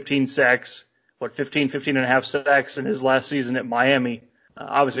 obviously 15 sacks, 15 and a half sacks in his last season at Miami.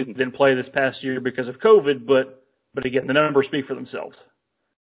 Obviously didn't play this past year because of COVID, but again, the numbers speak for themselves.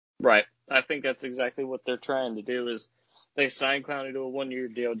 Right. I think that's exactly what they're trying to do is they sign Clowney to a 1-year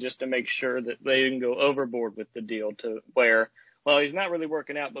deal just to make sure that they didn't go overboard with the deal to where, well, he's not really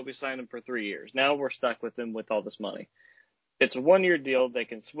working out, but we signed him for 3 years. Now we're stuck with him with all this money. It's a 1-year deal. They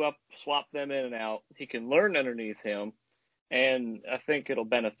can swap them in and out. He can learn underneath him, and I think it'll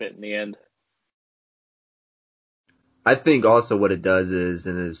benefit in the end. I think also what it does is,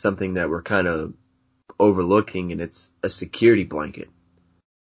 and it's something that we're kind of overlooking, and it's a security blanket.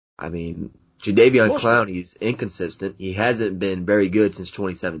 I mean, Jadeveon Clowney's inconsistent. He hasn't been very good since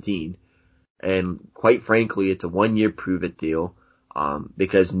 2017. And quite frankly, it's a 1-year prove-it deal,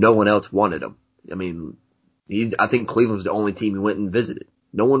 because no one else wanted him. I mean, I think Cleveland's the only team he went and visited.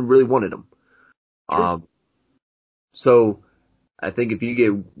 No one really wanted him. So I think if you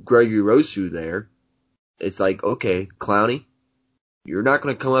get Gregory Rousseau there, it's like, okay, Clowney, you're not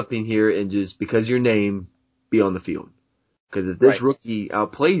going to come up in here and just, because your name, be on the field. Because if this rookie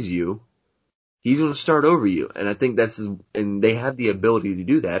outplays you, he's going to start over you. And I think and they have the ability to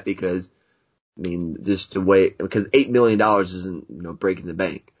do that because, I mean, just the way, because $8 million isn't, breaking the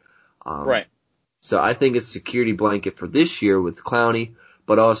bank. Right. So I think it's a security blanket for this year with Clowney,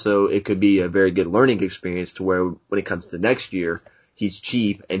 but also it could be a very good learning experience to where when it comes to next year, he's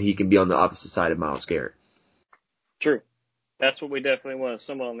cheap and he can be on the opposite side of Myles Garrett. True. That's what we definitely want,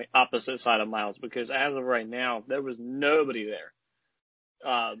 someone on the opposite side of Myles, because as of right now, there was nobody there.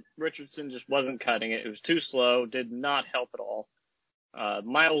 Richardson just wasn't cutting it. It was too slow, did not help at all.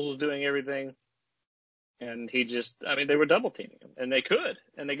 Miles was doing everything, and they were double teaming him, and they could,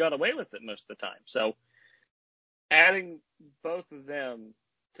 and they got away with it most of the time. So adding both of them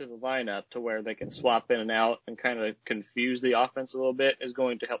to the lineup to where they can swap in and out and kind of confuse the offense a little bit is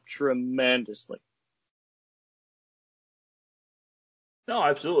going to help tremendously. No,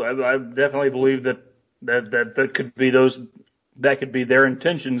 absolutely. I definitely believe that could be their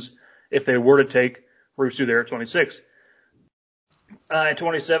intentions if they were to take Rusu there at 26. At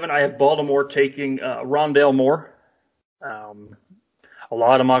 27, I have Baltimore taking Rondale Moore. A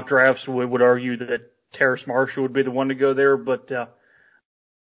lot of mock drafts would argue that Terrace Marshall would be the one to go there, but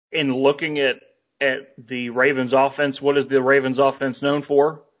in looking at the Ravens offense, what is the Ravens offense known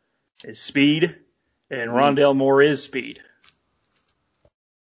for? Is speed, and Rondale Moore is speed.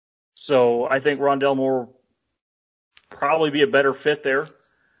 So I think Rondale Moore probably be a better fit there.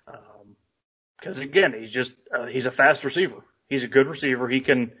 Because again, he's a fast receiver. He's a good receiver. He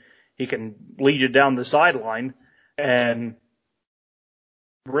can lead you down the sideline and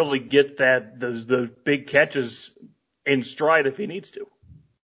really get those big catches in stride if he needs to.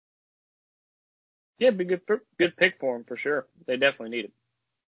 Yeah, be good pick for him for sure. They definitely need him.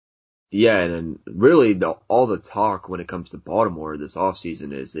 Yeah, and then really all the talk when it comes to Baltimore this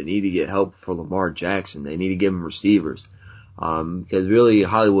offseason is they need to get help for Lamar Jackson. They need to give him receivers. Because really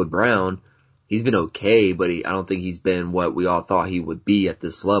Hollywood Brown, he's been okay, but I don't think he's been what we all thought he would be at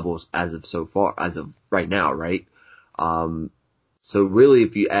this level as of right now, right? So really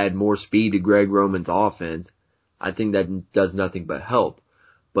if you add more speed to Greg Roman's offense, I think that does nothing but help.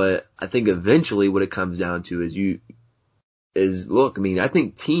 But I think eventually what it comes down to I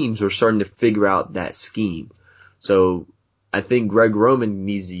think teams are starting to figure out that scheme. So I think Greg Roman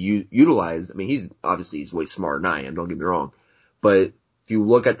needs to utilize, he's way smarter than I am, don't get me wrong. But if you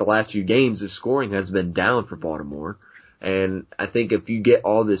look at the last few games, the scoring has been down for Baltimore. And I think if you get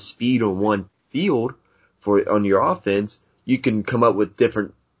all this speed on one field on your offense, you can come up with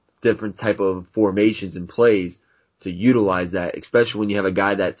different type of formations and plays to utilize that, especially when you have a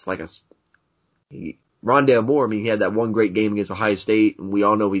guy that's like Rondale Moore. He had that one great game against Ohio State, and we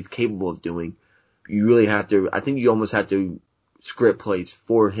all know he's capable of doing. You really have to, I think you almost have to script plays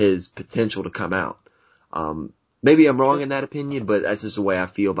for his potential to come out. Maybe I'm wrong in that opinion, but that's just the way I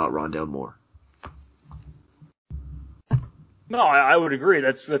feel about Rondale Moore. No, I would agree.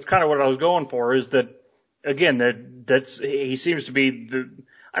 That's kind of what I was going for, is that, again, he seems to be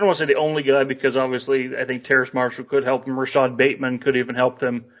I don't want to say the only guy, because obviously I think Terrace Marshall could help him. Rashad Bateman could even help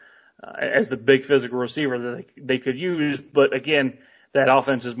them as the big physical receiver that they could use. But again, that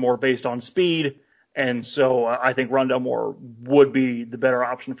offense is more based on speed. And so I think Rondale Moore would be the better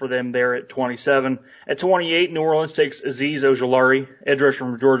option for them there at 27. At 28, New Orleans takes Azeez Ojulari, edge rusher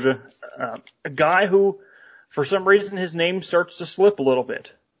from Georgia, a guy who, for some reason, his name starts to slip a little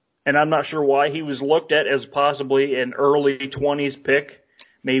bit. And I'm not sure why. He was looked at as possibly an early 20s pick.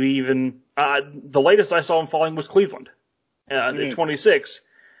 Maybe even, the latest I saw him falling was Cleveland, at 26.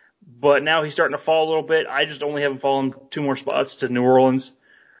 But now he's starting to fall a little bit. I just only have him fallen 2 more spots to New Orleans.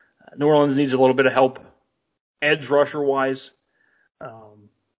 New Orleans needs a little bit of help, edge rusher wise. Because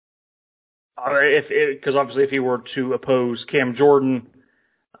obviously if he were to oppose Cam Jordan,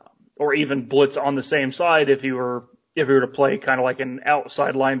 or even blitz on the same side, if he were to play kind of like an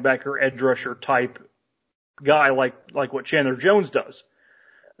outside linebacker, edge rusher type guy, like what Chandler Jones does,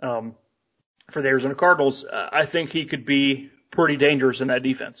 for the Arizona Cardinals, I think he could be pretty dangerous in that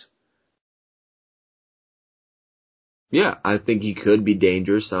defense. Yeah, I think he could be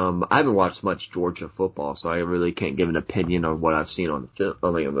dangerous. I haven't watched much Georgia football, so I really can't give an opinion on what I've seen on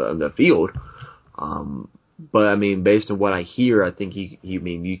the field. But based on what I hear, I think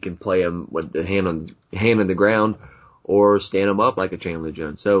you can play him with the hand on the ground, or stand him up like a Chandler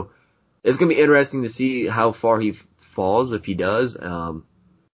Jones. So it's gonna be interesting to see how far he falls, if he does.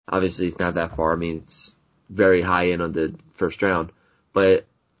 Obviously it's not that far. It's very high end on the first round, but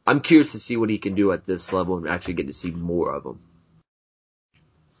I'm curious to see what he can do at this level and actually get to see more of him.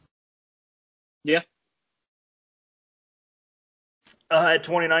 Yeah. At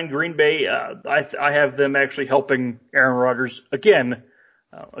 29, Green Bay, I have them actually helping Aaron Rodgers again.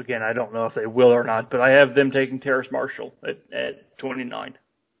 Again, I don't know if they will or not, but I have them taking Terrace Marshall at 29.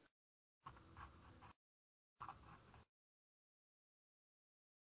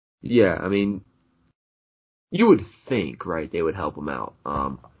 Yeah, you would think, right, they would help him out.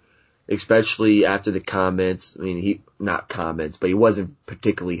 Especially after the comments. Not comments, but he wasn't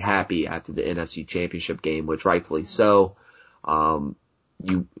particularly happy after the NFC Championship game, which rightfully so.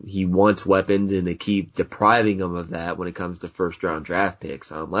 he wants weapons, and they keep depriving him of that when it comes to first round draft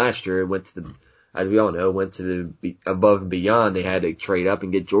picks. Last year it went to as we all know, went to the above and beyond. They had to trade up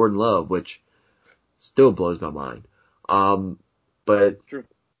and get Jordan Love, which still blows my mind. But True.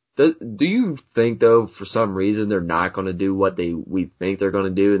 do you think though, for some reason, they're not going to do what we think they're going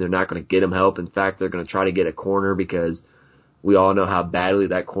to do, and they're not going to get him help? In fact, they're going to try to get a corner, because we all know how badly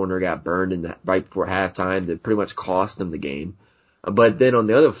that corner got burned right before halftime. That pretty much cost them the game. But then on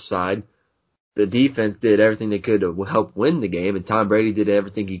the other side, the defense did everything they could to help win the game, and Tom Brady did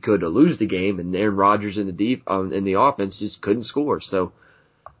everything he could to lose the game, and Aaron Rodgers in the offense just couldn't score. So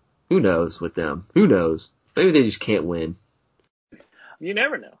who knows with them? Who knows? Maybe they just can't win. You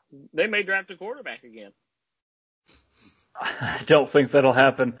never know. They may draft a quarterback again. I don't think that'll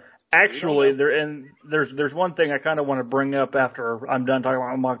happen. Actually, there's one thing I kind of want to bring up after I'm done talking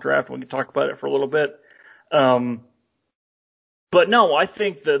about mock draft. We can talk about it for a little bit. But no, I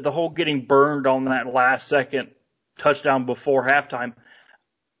think the whole getting burned on that last second touchdown before halftime,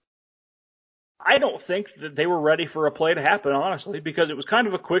 I don't think that they were ready for a play to happen, honestly, because it was kind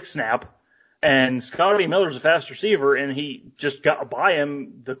of a quick snap, and Scotty Miller's a fast receiver, and he just got by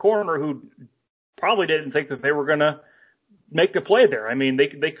him, the corner, who probably didn't think that they were going to make the play there. I mean,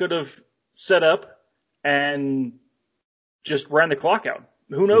 they could have set up and just ran the clock out.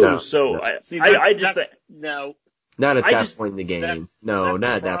 Who knows? No, so no. I just think no. Not at that point in the game. No,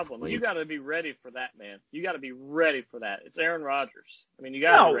 not at that point. You got to be ready for that, man. You got to be ready for that. It's Aaron Rodgers. I mean, you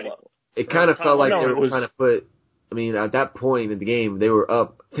got to be ready for it. It kind of felt like they were trying to put, I mean, at that point in the game, they were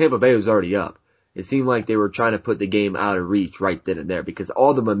up. Tampa Bay was already up. It seemed like they were trying to put the game out of reach right then and there, because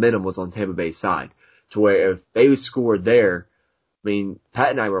all the momentum was on Tampa Bay's side, to where if they scored there, I mean,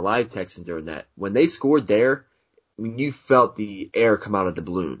 Pat and I were live texting during that. When they scored there, I mean, you felt the air come out of the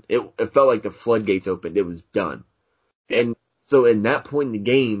balloon. It felt like the floodgates opened. It was done. And so in that point in the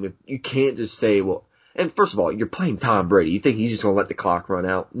game, you can't just say, well, and first of all, you're playing Tom Brady. You think he's just going to let the clock run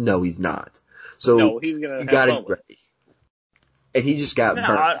out? No, he's not. So no, he's going to have got it ready. And he just got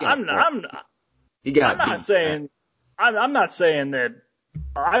burnt. I'm not saying that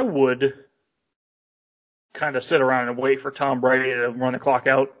I would kind of sit around and wait for Tom Brady to run the clock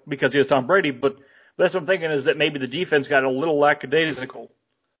out because he is Tom Brady, but that's what I'm thinking, is that maybe the defense got a little lackadaisical.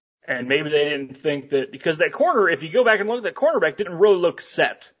 And maybe they didn't think that, because that corner, if you go back and look, that cornerback didn't really look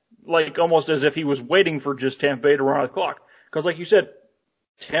set. Like almost as if he was waiting for just Tampa Bay to run out the clock. Because like you said,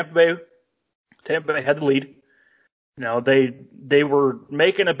 Tampa Bay had the lead. You know, they were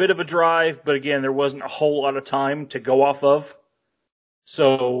making a bit of a drive, but again, there wasn't a whole lot of time to go off of.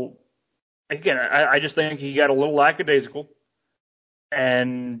 So again, I just think he got a little lackadaisical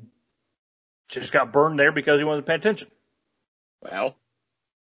and just got burned there because he wasn't paying attention. Well,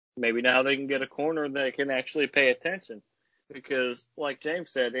 maybe now they can get a corner that can actually pay attention, because, like James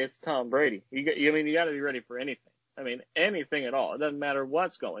said, it's Tom Brady. You got to be ready for anything. I mean, anything at all. It doesn't matter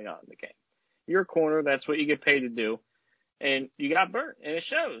what's going on in the game. You're a corner. That's what you get paid to do, and you got burnt, and it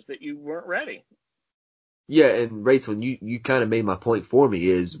shows that you weren't ready. Yeah, and Raistlin, you kind of made my point for me,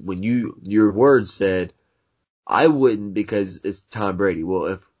 is when your words said, I wouldn't because it's Tom Brady. Well,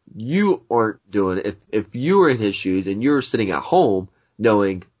 if you aren't doing it, if you were in his shoes and you're sitting at home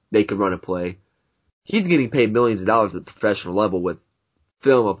knowing they could run a play, he's getting paid millions of dollars at the professional level with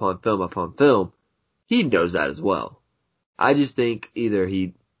film upon film upon film. He knows that as well. I just think either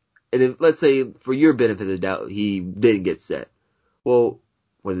and if, let's say for your benefit of the doubt, he didn't get set. Well,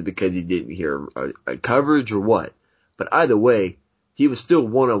 was it because he didn't hear a coverage or what? But either way, he was still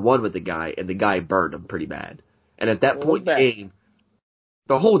one-on-one with the guy, and the guy burned him pretty bad. And at that point in the game,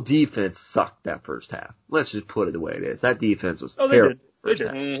 the whole defense sucked that first half. Let's just put it the way it is. That defense was terrible. They did.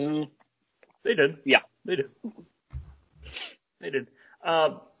 Mm-hmm. They did. Yeah. They did. They did.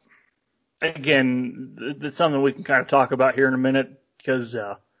 Again, that's something we can kind of talk about here in a minute, because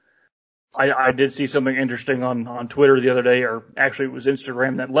I did see something interesting on Twitter the other day, or actually it was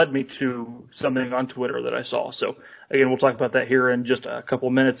Instagram that led me to something on Twitter that I saw. So again, we'll talk about that here in just a couple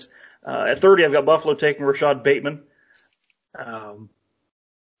of minutes. At 30, I've got Buffalo taking Rashad Bateman.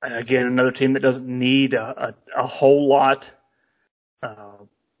 Again, another team that doesn't need a whole lot.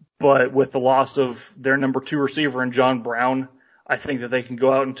 But with the loss of their number 2 receiver in John Brown, I think that they can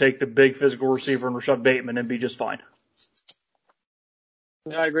go out and take the big physical receiver in Rashad Bateman and be just fine.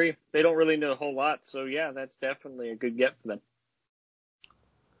 Yeah, I agree. They don't really know a whole lot, so yeah, that's definitely a good get for them.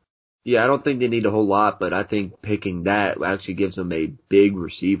 Yeah, I don't think they need a whole lot, but I think picking that actually gives them a big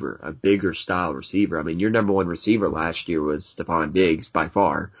receiver, a bigger style receiver. I mean, your number 1 receiver last year was Stephon Diggs by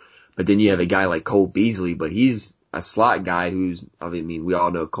far, but then you have a guy like Cole Beasley, but he's a slot guy we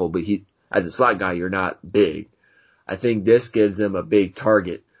all know Cole, but as a slot guy, you're not big. I think this gives them a big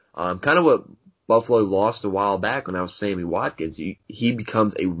target. Kind of what Buffalo lost a while back when I was Sammy Watkins. He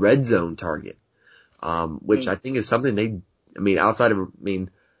becomes a red zone target, which I think is something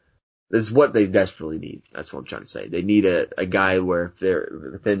this is what they desperately need. That's what I'm trying to say. They need a guy where if they're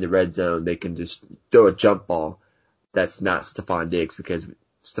within the red zone, they can just throw a jump ball that's not Stephon Diggs, because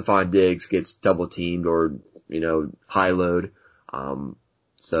Stephon Diggs gets double teamed or, high load.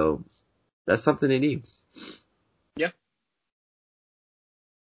 So that's something they need. Yeah.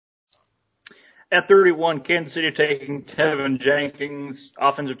 At 31, Kansas City taking Tevin Jenkins,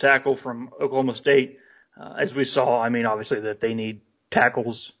 offensive tackle from Oklahoma State. As we saw, obviously that they need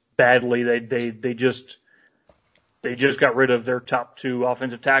tackles badly. They just got rid of their top 2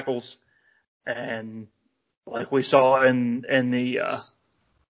 offensive tackles, and like we saw in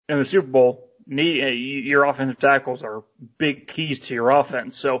the Super Bowl, your offensive tackles are big keys to your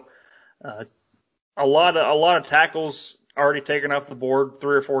offense. So a lot of tackles already taken off the board,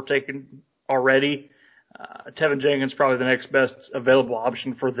 3 or 4 taken already. Tevin Jenkins probably the next best available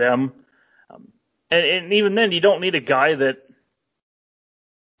option for them. And even then, you don't need a guy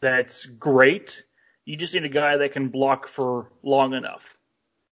that's great. You just need a guy that can block for long enough.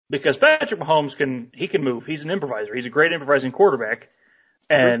 Because Patrick Mahomes can move. He's an improviser. He's a great improvising quarterback,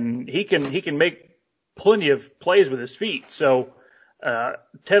 and he can make plenty of plays with his feet. So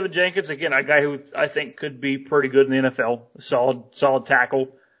Tevin Jenkins, again, a guy who I think could be pretty good in the NFL, a solid tackle.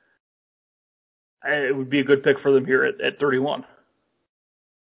 It would be a good pick for them here at 31.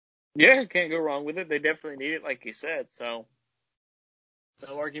 Yeah, can't go wrong with it. They definitely need it, like you said. So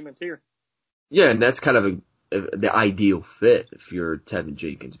no arguments here. Yeah, and that's kind of the ideal fit if you're Tevin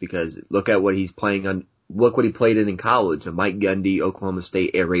Jenkins, because look at what he's playing on. Look what he played in college, a Mike Gundy, Oklahoma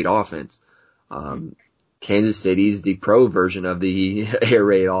State air raid offense. Kansas City's the pro version of the air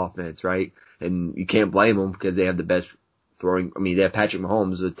raid offense, right? And you can't blame them because they have the best throwing. They have Patrick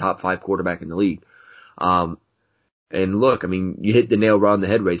Mahomes, the top 5 quarterback in the league. And look, you hit the nail right on the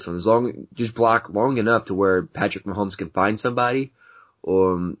head, Raistlin. Just block long enough to where Patrick Mahomes can find somebody,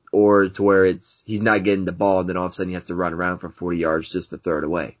 or to where he's not getting the ball, and then all of a sudden he has to run around for 40 yards just to throw it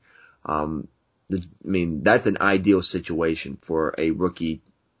away. That's an ideal situation for a rookie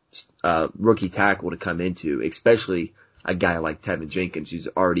tackle to come into, especially a guy like Tevin Jenkins, who's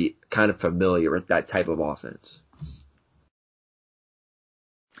already kind of familiar with that type of offense.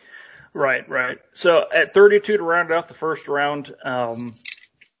 Right. So at 32 to round out the first round,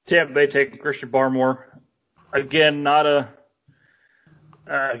 Tampa Bay taking Christian Barmore. Again, a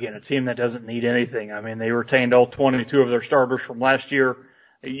team that doesn't need anything. They retained all 22 of their starters from last year.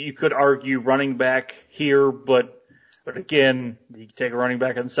 You could argue running back here, but again, you can take a running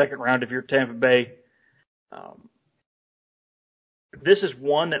back in the second round if you're Tampa Bay. This is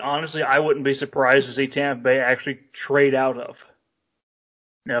one that honestly I wouldn't be surprised to see Tampa Bay actually trade out of.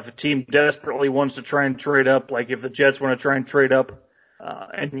 Now, if a team desperately wants to try and trade up, like if the Jets want to try and trade up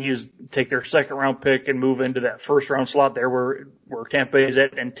and take their second round pick and move into that first round slot there where Tampa Bay is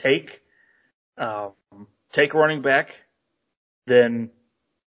at, and take a running back, then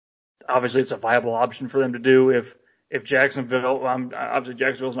obviously it's a viable option for them to do. If Jacksonville, obviously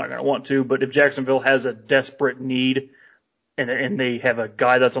Jacksonville's not going to want to, but if Jacksonville has a desperate need and they have a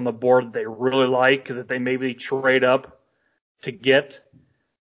guy that's on the board that they really like, that they maybe trade up to get,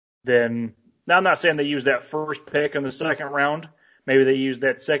 then now I'm not saying they use that first pick in the second round. Maybe they use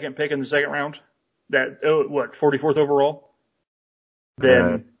that second pick in the second round. 44th overall?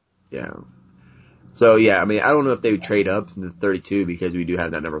 Then yeah. So yeah, I don't know if they would trade up to the 32 because we do have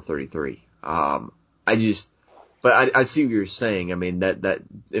that number 33. I see what you're saying. That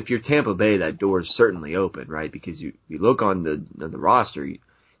if you're Tampa Bay, that door is certainly open, right? Because you look on the roster,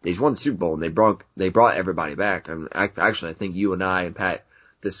 they just won the Super Bowl and they brought everybody back. Actually, I think you and I and Pat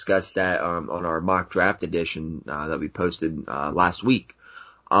discussed that on our mock draft edition that we posted last week.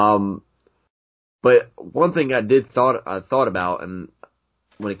 But one thing I thought about, and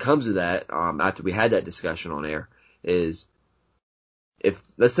when it comes to that, after we had that discussion on air, is if,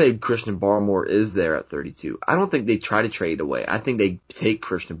 let's say, Christian Barmore is there at 32, I don't think they try to trade away. I think they take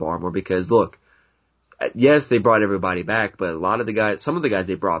Christian Barmore because, look, yes, they brought everybody back, but some of the guys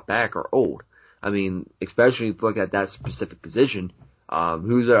they brought back are old. Especially if you look at that specific position,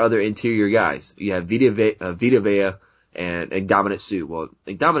 who's our other interior guys? You have Vita Vea and Dominic Sue. Well,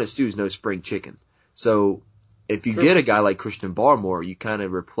 Dominic Sue is no spring chicken. So if you get a guy like Christian Barmore, you kind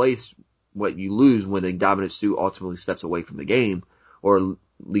of replace what you lose when Dominic Sue ultimately steps away from the game or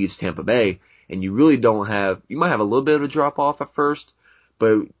leaves Tampa Bay, and you really you might have a little bit of a drop off at first,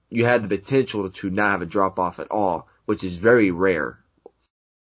 but you had the potential to not have a drop off at all, which is very rare.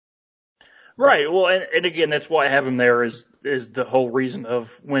 Right. Well, and again, that's why I have him there is the whole reason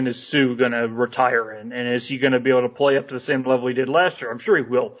of when is Sue going to retire and is he going to be able to play up to the same level he did last year? I'm sure he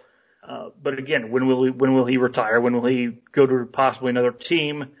will. But again, when will he retire? When will he go to possibly another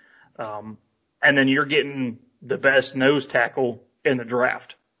team? And then you're getting the best nose tackle in the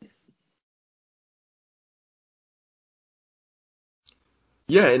draft.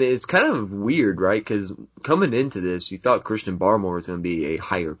 Yeah, and it's kind of weird, right? Because coming into this, you thought Christian Barmore was going to be a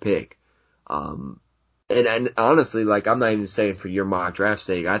higher pick. And honestly, like, I'm not even saying for your mock draft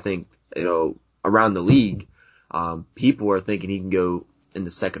sake, I think, around the league, people are thinking he can go in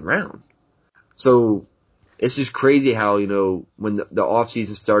the second round. So it's just crazy how, when the off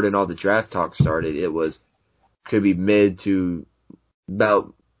season started and all the draft talk started, could be mid to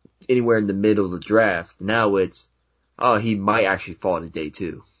about anywhere in the middle of the draft. Now it's, he might actually fall to day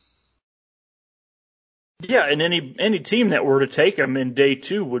 2. Yeah, and any team that were to take him in day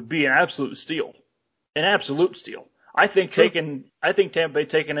 2 would be an absolute steal. An absolute steal. I think Tampa Bay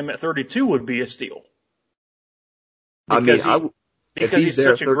taking him at 32 would be a steal. Because he's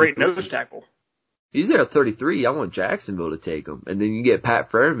such a great nose tackle. He's there at 33. I want Jacksonville to take him, and then you get Pat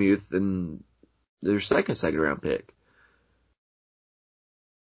Freiermuth and their second round pick.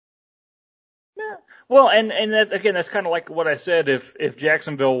 Yeah. Well, and that's kind of like what I said. If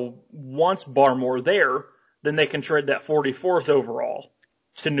Jacksonville wants Barmore there, then they can trade that 44th overall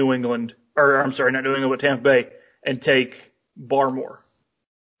to New England, or I'm sorry, not New England, but Tampa Bay, and take Barmore.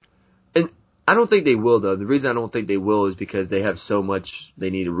 And I don't think they will, though. The reason I don't think they will is because they have so much they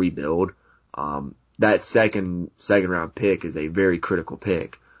need to rebuild. That second round pick is a very critical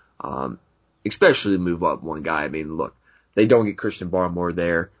pick, especially to move up one guy. I mean, look, they don't get Christian Barmore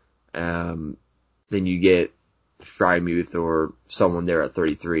there, then you get Freiermuth or someone there at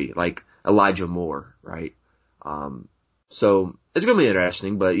 33, like Elijah Moore, right? So it's going to be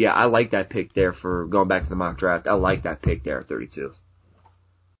interesting, but yeah, I like that pick there for going back to the mock draft. I like that pick there at 32.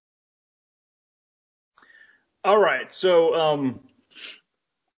 All right. So,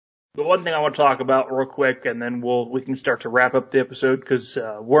 the one thing I want to talk about real quick, and then we can start to wrap up the episode because,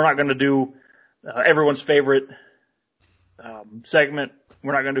 we're not going to do, everyone's favorite, segment.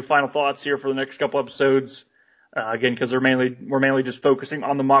 We're not going to do final thoughts here for the next couple episodes. Again, because we're mainly just focusing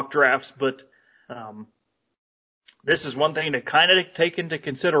on the mock drafts, but, this is one thing to kind of take into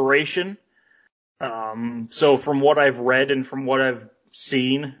consideration. So from what I've read and from what I've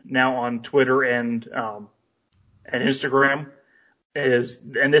seen now on Twitter and Instagram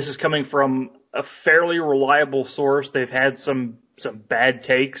and this is coming from a fairly reliable source. They've had some bad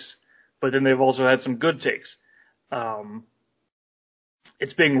takes, but then they've also had some good takes.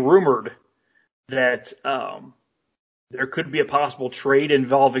 It's being rumored that, there could be a possible trade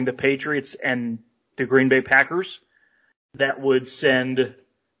involving the Patriots and the Green Bay Packers that would send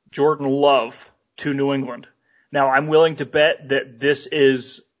Jordan Love to New England. Now, I'm willing to bet that this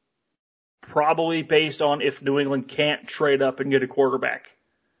is probably based on if New England can't trade up and get a quarterback.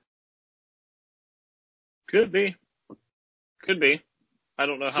 Could be. I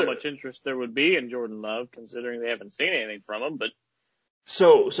don't know how much interest there would be in Jordan Love, considering they haven't seen anything from him, but.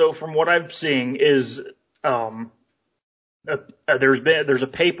 So from what I'm seeing is, there's a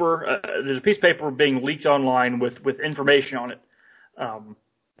piece of paper being leaked online with information on it. And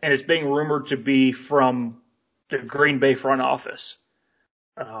it's being rumored to be from the Green Bay front office.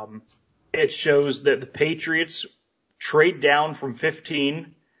 It shows that the Patriots trade down from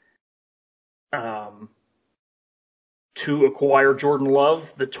 15, to acquire Jordan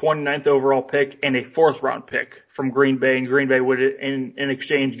Love, the 29th overall pick, and a 4th round pick from Green Bay. And Green Bay would, in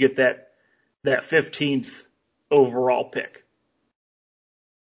exchange, get that 15th overall pick.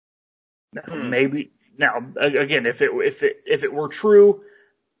 Now, maybe now again, if it were true,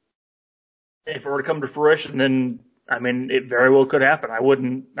 if it were to come to fruition, then I mean it very well could happen. I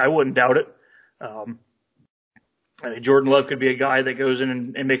wouldn't doubt it. I mean, Jordan Love could be a guy that goes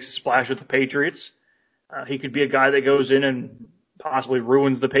in and makes a splash with the Patriots. He could be a guy that goes in and possibly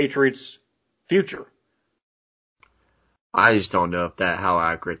ruins the Patriots' future. I just don't know how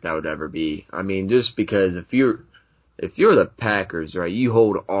accurate that would ever be. I mean, just because if you're the Packers, right, you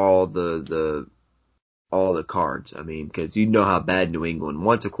hold all the cards. I mean, because you know how bad New England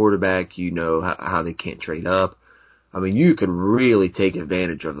wants a quarterback. You know how they can't trade up. I mean, you can really take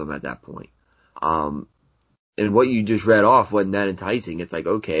advantage of them at that point. And what you just read off wasn't that enticing. It's like,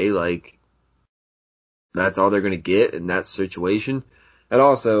 okay, like, that's all they're going to get in that situation. And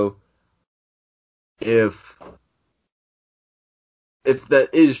also, if that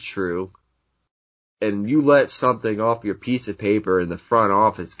is true, and you let something off your piece of paper in the front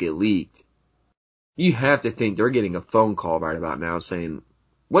office get leaked, you have to think they're getting a phone call right about now saying,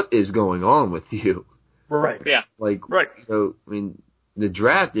 what is going on with you? Right. Yeah. Like, Right. The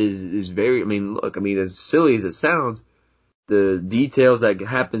draft is very, look, as silly as it sounds, the details that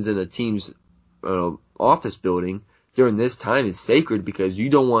happens in a team's office building during this time is sacred because you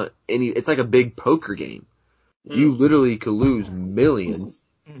don't want it's like a big poker game. You literally could lose millions,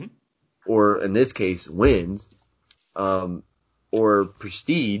 or in this case, wins, or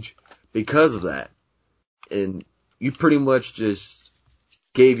prestige because of that. And you pretty much just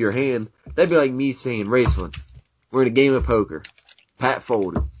gave your hand. That'd be like me saying, Raistlin, we're in a game of poker. Pat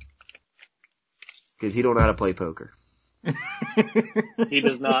folded. Because he don't know how to play poker. He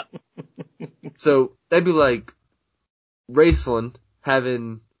does not. So that'd be like Raistlin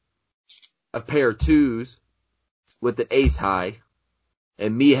having a pair of twos with the ace high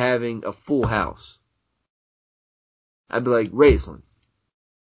and me having a full house. I'd be like, Raistlin,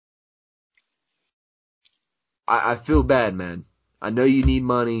 I feel bad, man. I know you need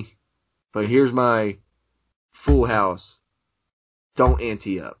money, but here's my full house. Don't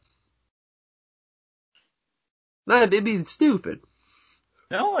ante up. Nah, it'd be stupid.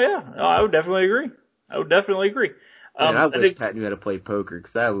 Oh, yeah. No, I would definitely agree. Man, I wish Pat knew how to play poker,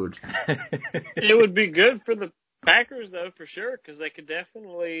 because that would... It would be good for the Packers, though, for sure, because they could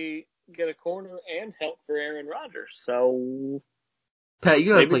definitely get a corner and help for Aaron Rodgers. So, Pat,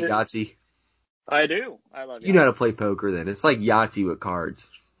 you know how to play Yahtzee? I do. I love Yahtzee. You know how to play poker, then. It's like Yahtzee with cards.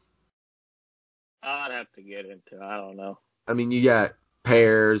 I'd have to get into it. I don't know. You got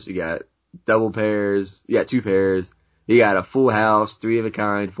pairs, you got double pairs, you got two pairs, you got a full house, 3 of a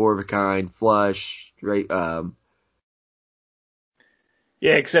kind, 4 of a kind, flush, right?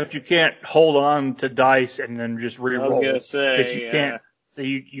 Yeah, except you can't hold on to dice and then just re-roll. I was gonna say, you can't. So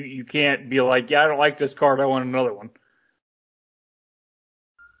you can't be like, yeah, I don't like this card, I want another one.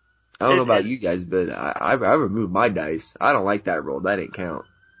 I don't know about you guys, but I removed my dice. I don't like that roll. That didn't count.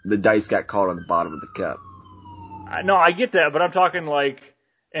 The dice got caught on the bottom of the cup. No, I get that, but I'm talking like,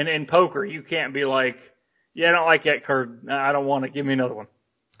 in poker, you can't be like, yeah, I don't like that card, I don't want it, give me another one.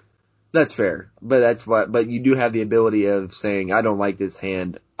 That's fair, but you do have the ability of saying, I don't like this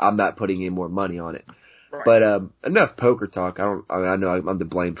hand, I'm not putting any more money on it. Right. But, enough poker talk. I know I'm to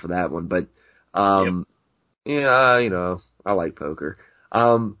blame for that one, but, yeah, I like poker.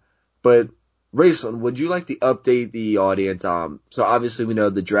 But Raistlin, would you like to update the audience? So obviously we know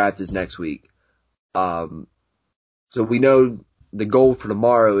the draft is next week. So we know the goal for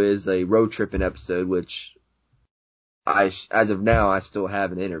tomorrow is a road tripping episode, which as of now, I still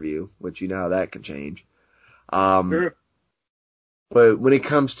have an interview, which you know how that can change. Sure. But when it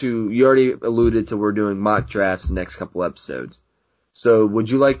comes to, you already alluded to we're doing mock drafts the next couple episodes. So would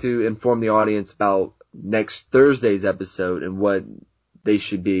you like to inform the audience about next Thursday's episode and what they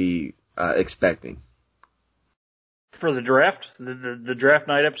should be expecting? For the draft? The draft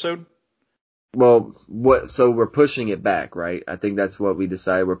night episode? Well, so we're pushing it back, right? I think that's what we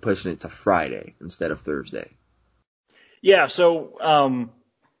decided. We're pushing it to Friday instead of Thursday. Yeah, so,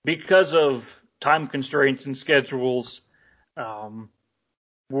 because of time constraints and schedules,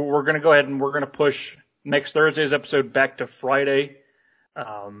 we're going to go ahead and we're going to push next Thursday's episode back to Friday.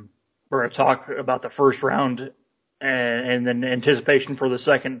 We're going to talk about the first round and then anticipation for the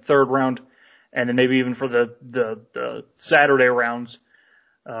second, third round, and then maybe even for the Saturday rounds.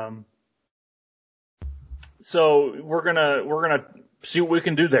 So we're gonna see what we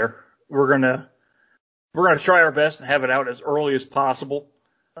can do there. We're gonna try our best and have it out as early as possible.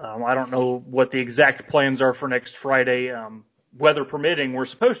 I don't know what the exact plans are for next Friday. Weather permitting, we're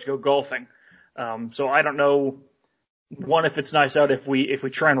supposed to go golfing. So I don't know, one, if it's nice out if we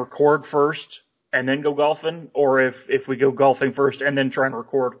try and record first and then go golfing, or if we go golfing first and then try and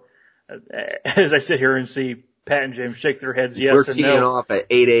record. As I sit here and see Pat and James shake their heads yes and no. We're teeing off at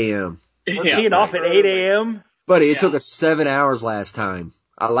 8 a.m. We're teeing off at 8 a.m.? Buddy, it took us 7 hours last time.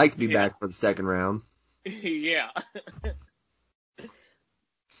 I'd like to be back for the second round. Yeah.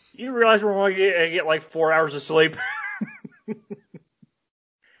 You realize we're going to get like 4 hours of sleep?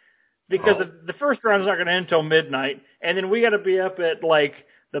 Because the first round is not going to end until midnight, and then we got to be up at like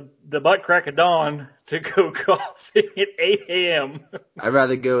the butt crack of dawn to go golfing at 8 a.m. I'd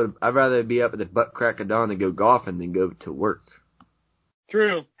rather be up at the butt crack of dawn and go golfing than go to work.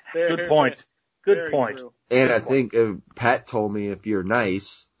 True. Good point. Good point. True. And I think Pat told me if you're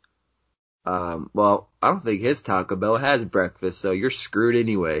nice, well, I don't think his Taco Bell has breakfast, so you're screwed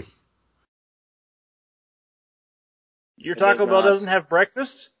anyway. Your Taco Bell doesn't have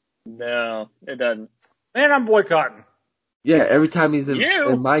breakfast? No, it doesn't. Man, I'm boycotting. Yeah, every time he's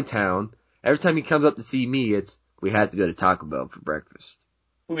in my town, every time he comes up to see me, we have to go to Taco Bell for breakfast.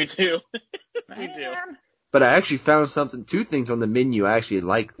 We do. We do. But I actually found two things on the menu I actually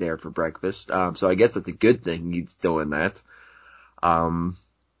like there for breakfast. So I guess that's a good thing he's doing that.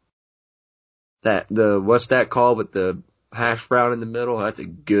 What's that called with the hash brown in the middle? That's a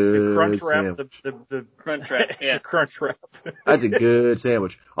good The crunch wrap, sandwich. the Crunch wrap. it's Yeah. a crunch wrap. That's a good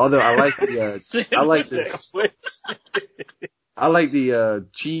sandwich. Although I like I like the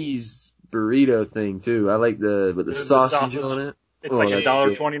cheese burrito thing too. I like with the sausage on it. It's like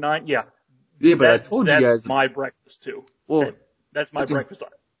 $1.29. Yeah. Yeah, but I told you guys. That's my breakfast too. Well, that's my breakfast.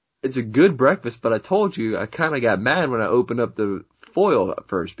 It's a good breakfast, but I told you I kind of got mad when I opened up the foil at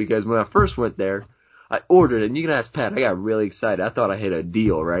first because when I first went there, I ordered it. And you can ask Pat. I got really excited. I thought I hit a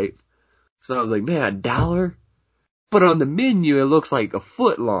deal, right? So I was like, man, $1? But on the menu, it looks like a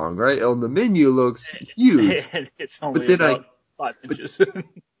foot long, right? On the menu, it looks huge. It's only about 5 inches.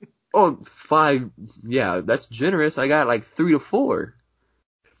 Oh, 5, yeah, that's generous. I got like 3 to 4.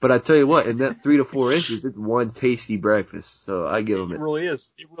 But I tell you what, in that 3 to 4 inches, it's one tasty breakfast. So I give them it. It really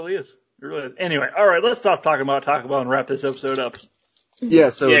is. It really is. It really is. Anyway, all right, let's stop talking about Taco Bell and wrap this episode up. Yeah,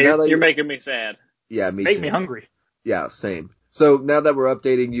 so now that you're making me sad. Yeah, me Make too. me hungry. Yeah, same. So now that we're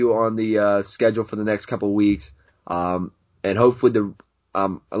updating you on the schedule for the next couple of weeks, and hopefully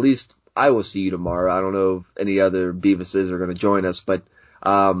at least I will see you tomorrow. I don't know if any other Beavises are going to join us, but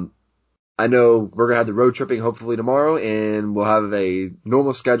I know we're going to have the road tripping hopefully tomorrow, and we'll have a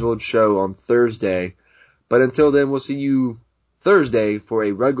normal scheduled show on Thursday. But until then, we'll see you Thursday for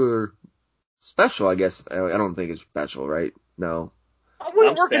a regular special, I guess. I don't think it's special, right? No.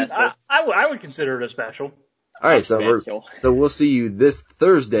 I would consider it a special. All right, so we'll see you this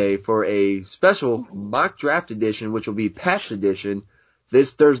Thursday for a special mock draft edition, which will be Pat's edition,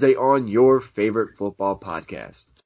 this Thursday on your favorite football podcast.